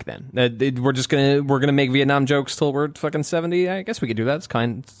this work then? We're gonna make Vietnam jokes till we're fucking 70. I guess we could do that.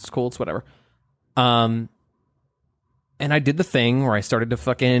 It's cool. It's whatever. And I did the thing where I started to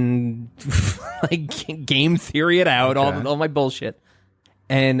fucking like game theory it out, all my bullshit.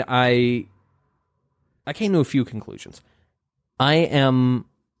 And I came to a few conclusions. I am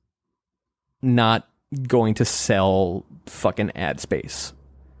not going to sell fucking ad space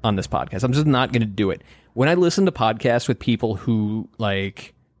on this podcast. I'm just not going to do it. When I listen to podcasts with people who,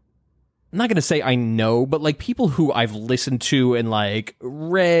 like, I'm not going to say I know, but like people who I've listened to and like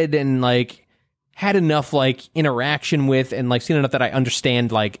read and like had enough like interaction with and like seen enough that I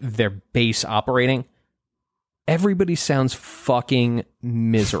understand like their base operating, everybody sounds fucking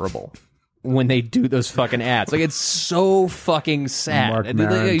miserable when they do those fucking ads. Like, it's so fucking sad. Mark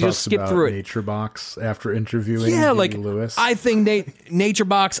Maron you talks just skip about through it. Nature Box after interviewing Lewis. I think Nature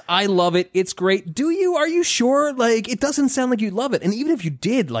Box, I love it. It's great. Do you? Are you sure? Like, it doesn't sound like you love it. And even if you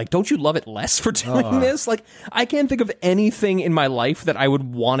did, like, don't you love it less for doing this? Like, I can't think of anything in my life that I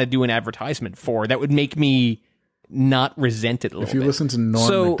would want to do an advertisement for that would make me not resent it a little bit. If you listen to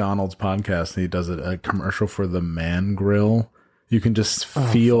Norm Macdonald's podcast and he does a commercial for the Man Grill, you can just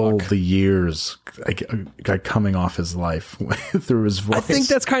feel the years like coming off his life through his voice. I think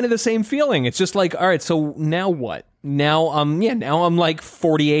that's kind of the same feeling. It's just like, all right, so now what? Now I'm like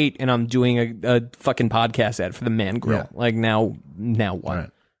 48 and I'm doing a fucking podcast ad for the Man Grill. Yeah. Like now what? Right.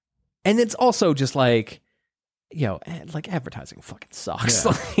 And it's also just like, like advertising fucking sucks.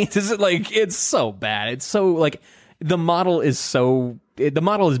 Yeah. It's so bad. It's so like the model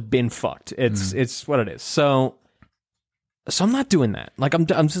has been fucked. It's what it is. So I'm not doing that. Like, I'm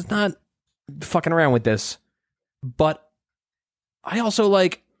just not fucking around with this. But I also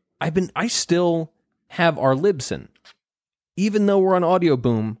I still have our Libsyn, even though we're on Audio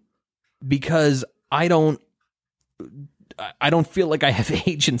Boom, because I don't feel like I have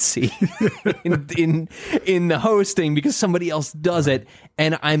agency in the hosting, because somebody else does it,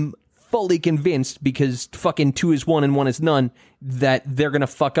 and I'm fully convinced, because fucking 2 is 1 and 1 is none, that they're gonna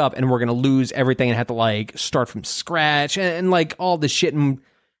fuck up and we're gonna lose everything and have to like start from scratch and like all this shit, and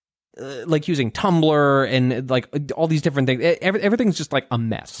like using Tumblr and like all these different things. Everything's just like a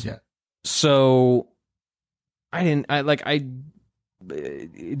mess. Yeah. So it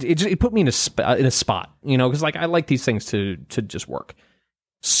put me in a spot, because like I like these things to just work.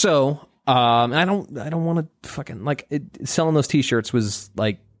 So I don't want to fucking like selling those t-shirts was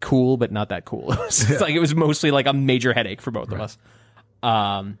like cool, but not that cool. It was mostly like a major headache for both of us.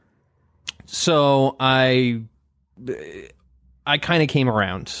 So I I kind of came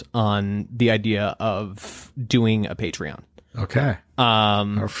around on the idea of doing a Patreon. Okay. I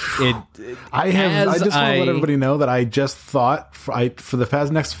just want to let everybody know that I just thought for the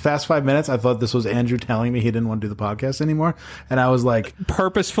past 5 minutes, I thought this was Andrew telling me he didn't want to do the podcast anymore, and I was like,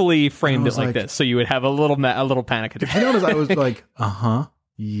 purposefully framed it like this so you would have a little panic attack. I noticed I was like,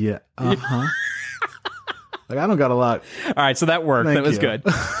 yeah, like I don't got a lot. All right, so that worked. That was good.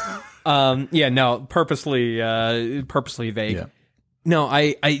 Purposely vague. Yeah. No,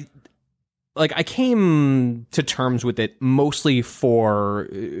 I came to terms with it mostly for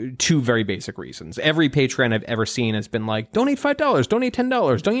two very basic reasons. Every Patreon I've ever seen has been like, donate $5, donate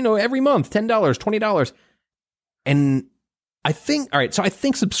 $10, don't you know, every month, $10, $20. And I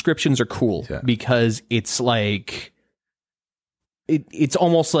think subscriptions are cool because it's like, it's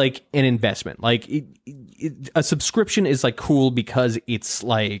almost like an investment. Like a subscription is like cool because it's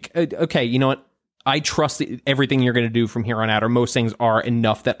like, okay, you know what? I trust that everything you're going to do from here on out, or most things are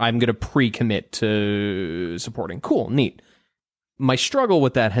enough that I'm going to pre-commit to supporting. Cool, neat. My struggle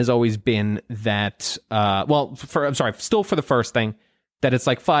with that has always been that, still for the first thing, that it's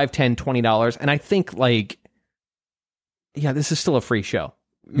like $5, $10, $20. And I think like, yeah, this is still a free show.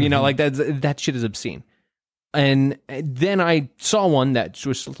 You know, like that shit is obscene. And then I saw one that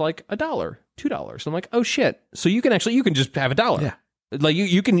was like $1, $2. I'm like, oh shit. So you can just have $1. Yeah. Like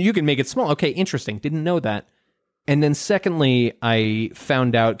you can make it small. Okay, interesting. Didn't know that. And then secondly, I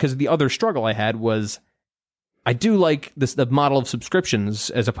found out, because the other struggle I had was I do like the model of subscriptions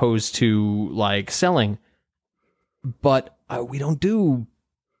as opposed to like selling, but we don't do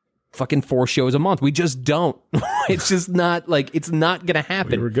fucking 4 shows a month. We just don't. It's just not like, it's not going to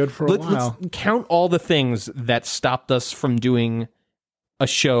happen. We were good for a while. Let's count all the things that stopped us from doing a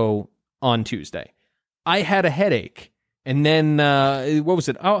show on Tuesday. I had a headache. And then, what was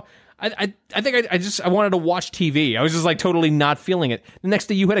it? Oh, I think I wanted to watch TV. I was just like totally not feeling it. The next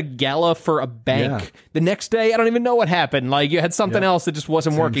day you had a gala for a bank. Yeah. The next day, I don't even know what happened. Like you had something else that just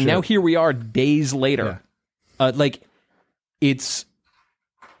wasn't working. Shit. Now here we are days later. Yeah. Like it's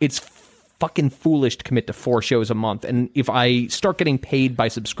fucking foolish to commit to 4 shows a month. And if I start getting paid by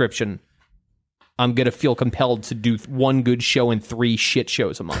subscription, I'm going to feel compelled to do 1 good show and 3 shit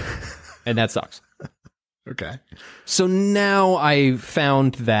shows a month. And that sucks. Okay. So now I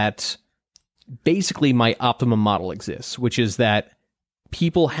found that basically my optimum model exists, which is that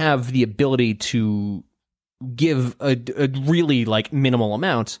people have the ability to give a really like minimal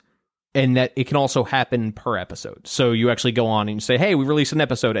amount, and that it can also happen per episode. So you actually go on and you say, hey, we released an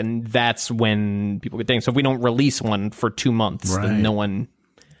episode, and that's when people get things. So if we don't release one for 2 months, then no one...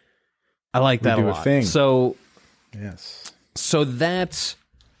 I like that a lot. So yes. So that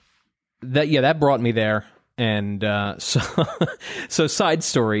brought me there. And so side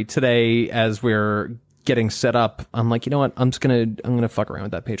story, today as we're getting set up, I'm like, you know what? I'm gonna fuck around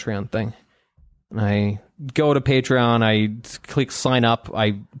with that Patreon thing. And I go to Patreon, I click sign up,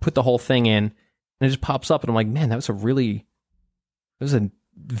 I put the whole thing in, and it just pops up, and I'm like, man, that was a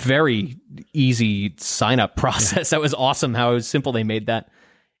very easy sign up process. That was awesome how simple they made that.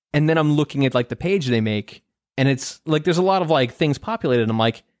 And then I'm looking at like the page they make, and it's like there's a lot of like things populated, and I'm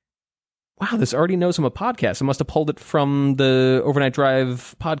like, wow, this already knows I'm a podcast. I must have pulled it from the Overnight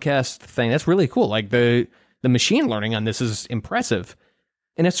Drive podcast thing. That's really cool. Like the machine learning on this is impressive.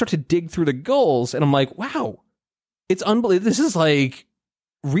 And I start to dig through the goals, and I'm like, wow, it's unbelievable. This is like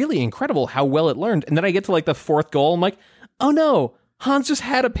really incredible how well it learned. And then I get to like the 4th goal. I'm like, oh no, Hans just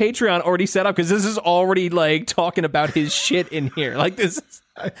had a Patreon already set up because this is already like talking about his shit in here. Like this is,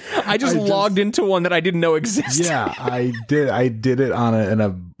 I just logged into one that I didn't know existed. Yeah, I did it in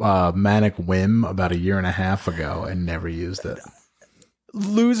a manic whim about 1.5 years ago and never used it.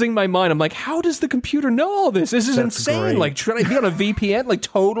 Losing my mind. I'm like, how does the computer know all this? This is insane. Great. Like, should I be on a VPN? Like,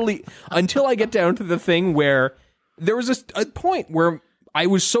 totally. Until I get down to the thing where there was a point where I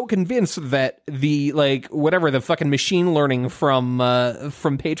was so convinced that the fucking machine learning from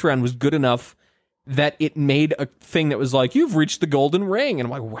Patreon was good enough that it made a thing that was like, you've reached the golden ring.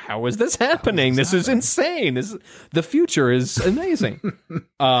 And I'm like, how is this happening? This is insane. The future is amazing. For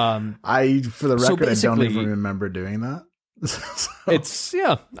the record, I don't even remember doing that. It's,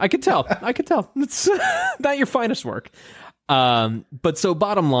 yeah, I could tell. It's not your finest work. But so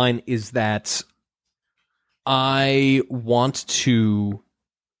bottom line is that I want to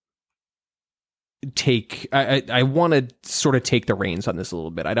I want to sort of take the reins on this a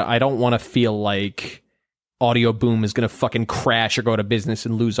little bit. I don't want to feel like Audio Boom is going to fucking crash or go to business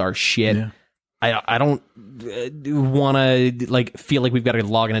and lose our shit. Yeah. I don't want to like feel like we've got to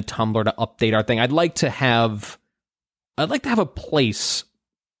log in a Tumblr to update our thing. I'd like to have a place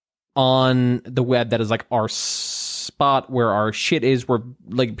on the web that is like our spot where our shit is, where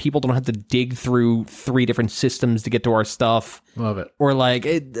like people don't have to dig through 3 different systems to get to our stuff. Love it. Or like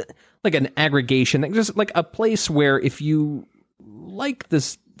an aggregation, just like a place where if you like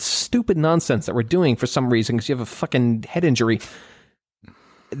this stupid nonsense that we're doing for some reason because you have a fucking head injury,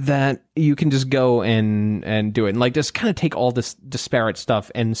 that you can just go and do it, and like just kind of take all this disparate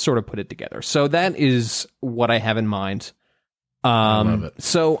stuff and sort of put it together. So that is what I have in mind. I love it.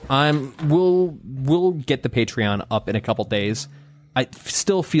 So we'll get the Patreon up in a couple days. It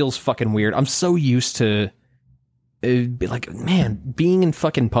still feels fucking weird. I'm so used to like, man, being in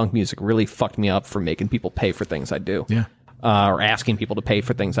fucking punk music really fucked me up for making people pay for things I do. Yeah. Or asking people to pay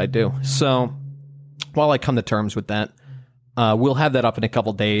for things I do. So while I come to terms with that, we'll have that up in a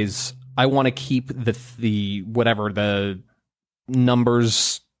couple days. I want to keep the whatever the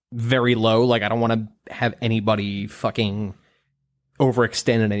numbers very low. Like, I don't want to have anybody fucking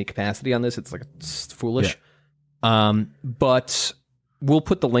overextend in any capacity on this. It's like, it's foolish. Yeah. But we'll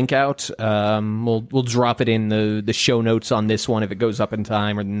put the link out. We'll drop it in the show notes on this one if it goes up in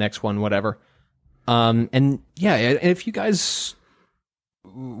time, or the next one, whatever. And yeah, and if you guys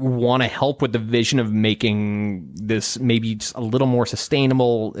want to help with the vision of making this maybe just a little more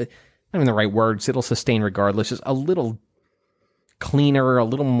sustainable, not even the right words, it'll sustain regardless, just a little cleaner, a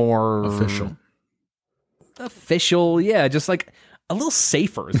little more official, yeah, just like a little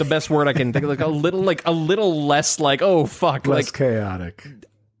safer is the best word I can think of. Like a little less like, oh fuck, less like chaotic.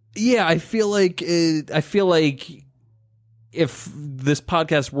 Yeah, I feel like if this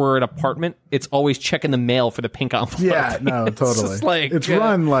podcast were an apartment, it's always checking the mail for the pink envelope. Yeah, no, totally. It's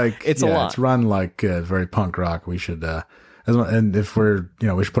run like it's a lot. It's run like very punk rock. We should, and if we're,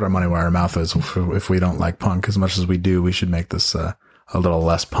 we should put our money where our mouth is. If we don't like punk as much as we do, we should make this a little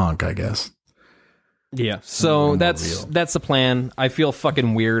less punk, I guess. Yeah, so that's the plan. I feel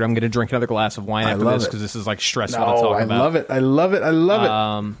fucking weird. I'm gonna drink another glass of wine after this because this is like stressful to talk about. I love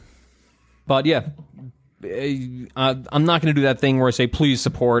it. But yeah. I'm not going to do that thing where I say, please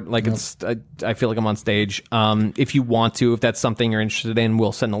support. Like, I feel like I'm on stage. If you want to, if that's something you're interested in,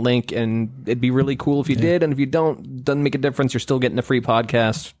 we'll send a link, and it'd be really cool if you did. And if you don't, doesn't make a difference. You're still getting a free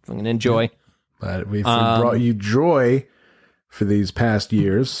podcast. I'm going to enjoy. But if we brought you joy for these past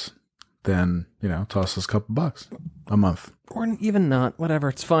years, then, toss us a couple bucks a month. Or even not. Whatever.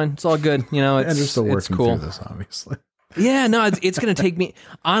 It's fine. It's all good. And you're still working cool. through this, obviously. Yeah, no, it's going to take me,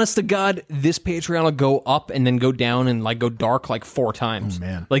 honest to God, this Patreon will go up and then go down and like go dark like 4 times. Oh,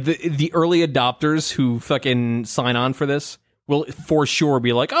 man. Like the early adopters who fucking sign on for this will for sure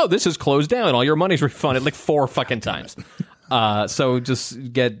be like, oh, this is closed down. All your money's refunded like 4 fucking times. So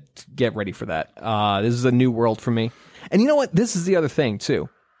just get ready for that. This is a new world for me. And you know what? This is the other thing too.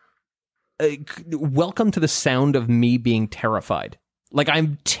 Welcome to the sound of me being terrified. Like,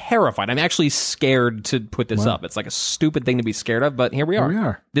 I'm terrified. I'm actually scared to put this up. It's like a stupid thing to be scared of, but here we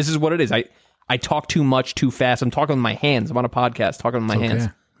are. This is what it is. I talk too much, too fast. I'm talking with my hands. I'm on a podcast talking with my hands.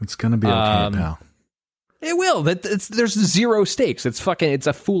 It's going to be okay, pal. It will. There's 0 stakes. It's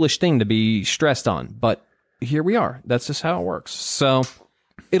a foolish thing to be stressed on, but here we are. That's just how it works. So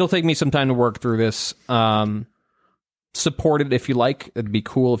it'll take me some time to work through this. Support it if you like. It'd be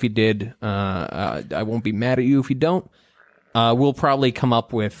cool if you did. I won't be mad at you if you don't. We'll probably come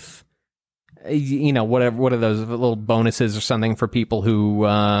up with, whatever. What are those little bonuses or something for people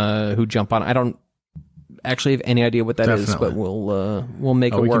who jump on? I don't actually have any idea what that is, but we'll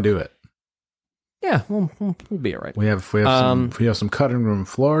make it work. We can do it. Yeah, we'll be all right. We have some cutting room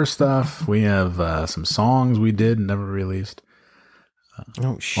floor stuff. We have some songs we did and never released.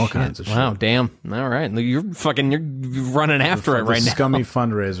 Oh shit! All kinds of shit. Wow, damn. All right, you're running after it right now. The scummy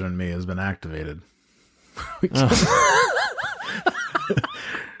fundraiser in me has been activated.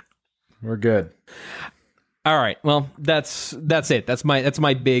 We're good. All right. Well, that's it. That's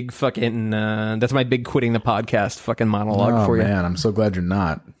my big fucking that's my big quitting the podcast fucking monologue for you. Man, I'm so glad you're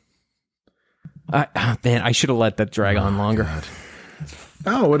not. Man, I should have let that drag on longer. God.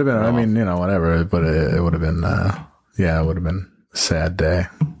 Oh, it would have been. I mean, whatever. But it would have been. It would have been a sad day.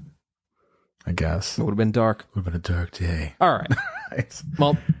 I guess it would have been dark. Would have been a dark day. All right. Right.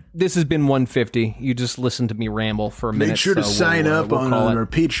 Well, this has been 150. You just listened to me ramble for a minute. Make sure to sign up on our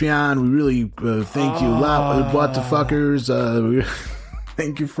Patreon. We really thank you a lot, what the fuckers.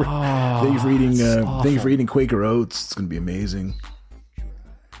 Thank you for eating Quaker Oats. It's gonna be amazing.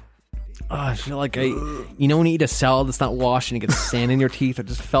 I feel like when you eat a salad that's not washed and you get sand in your teeth. I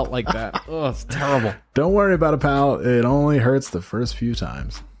just felt like that. Oh, it's terrible. Don't worry about it, pal. It only hurts the first few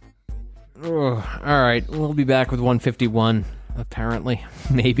times. All right, we'll be back with 151. Apparently,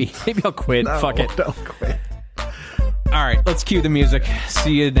 maybe I'll quit. No, Fuck it. Don't quit. All right, let's cue the music.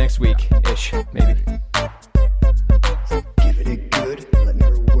 See you next week, ish, maybe.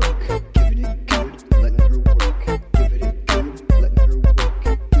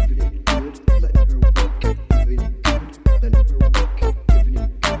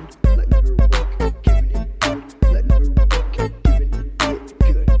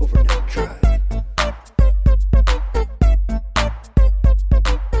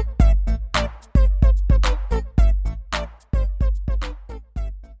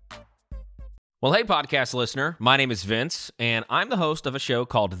 Well, hey, podcast listener. My name is Vince, and I'm the host of a show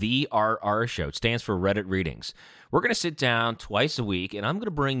called The RR Show. It stands for Reddit Readings. We're going to sit down twice a week, and I'm going to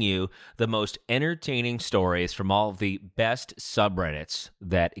bring you the most entertaining stories from all of the best subreddits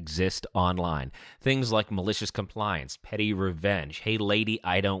that exist online. Things like malicious compliance, petty revenge, hey, lady,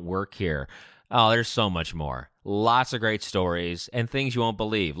 I don't work here. Oh, there's so much more. Lots of great stories and things you won't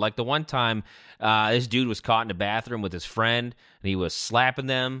believe. Like the one time this dude was caught in a bathroom with his friend, and he was slapping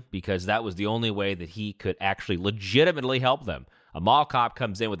them because that was the only way that he could actually legitimately help them. A mall cop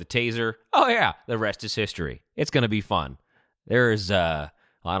comes in with a taser. Oh, yeah, the rest is history. It's going to be fun. There's, I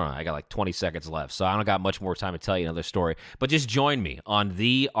don't know, I got like 20 seconds left, so I don't got much more time to tell you another story. But just join me on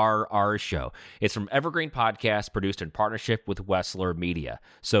The RR Show. It's from Evergreen Podcast, produced in partnership with Wessler Media.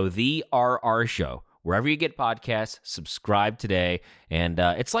 So The RR Show, wherever you get podcasts, subscribe today. And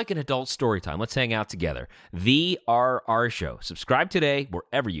it's like an adult story time. Let's hang out together. The RR Show. Subscribe today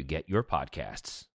wherever you get your podcasts.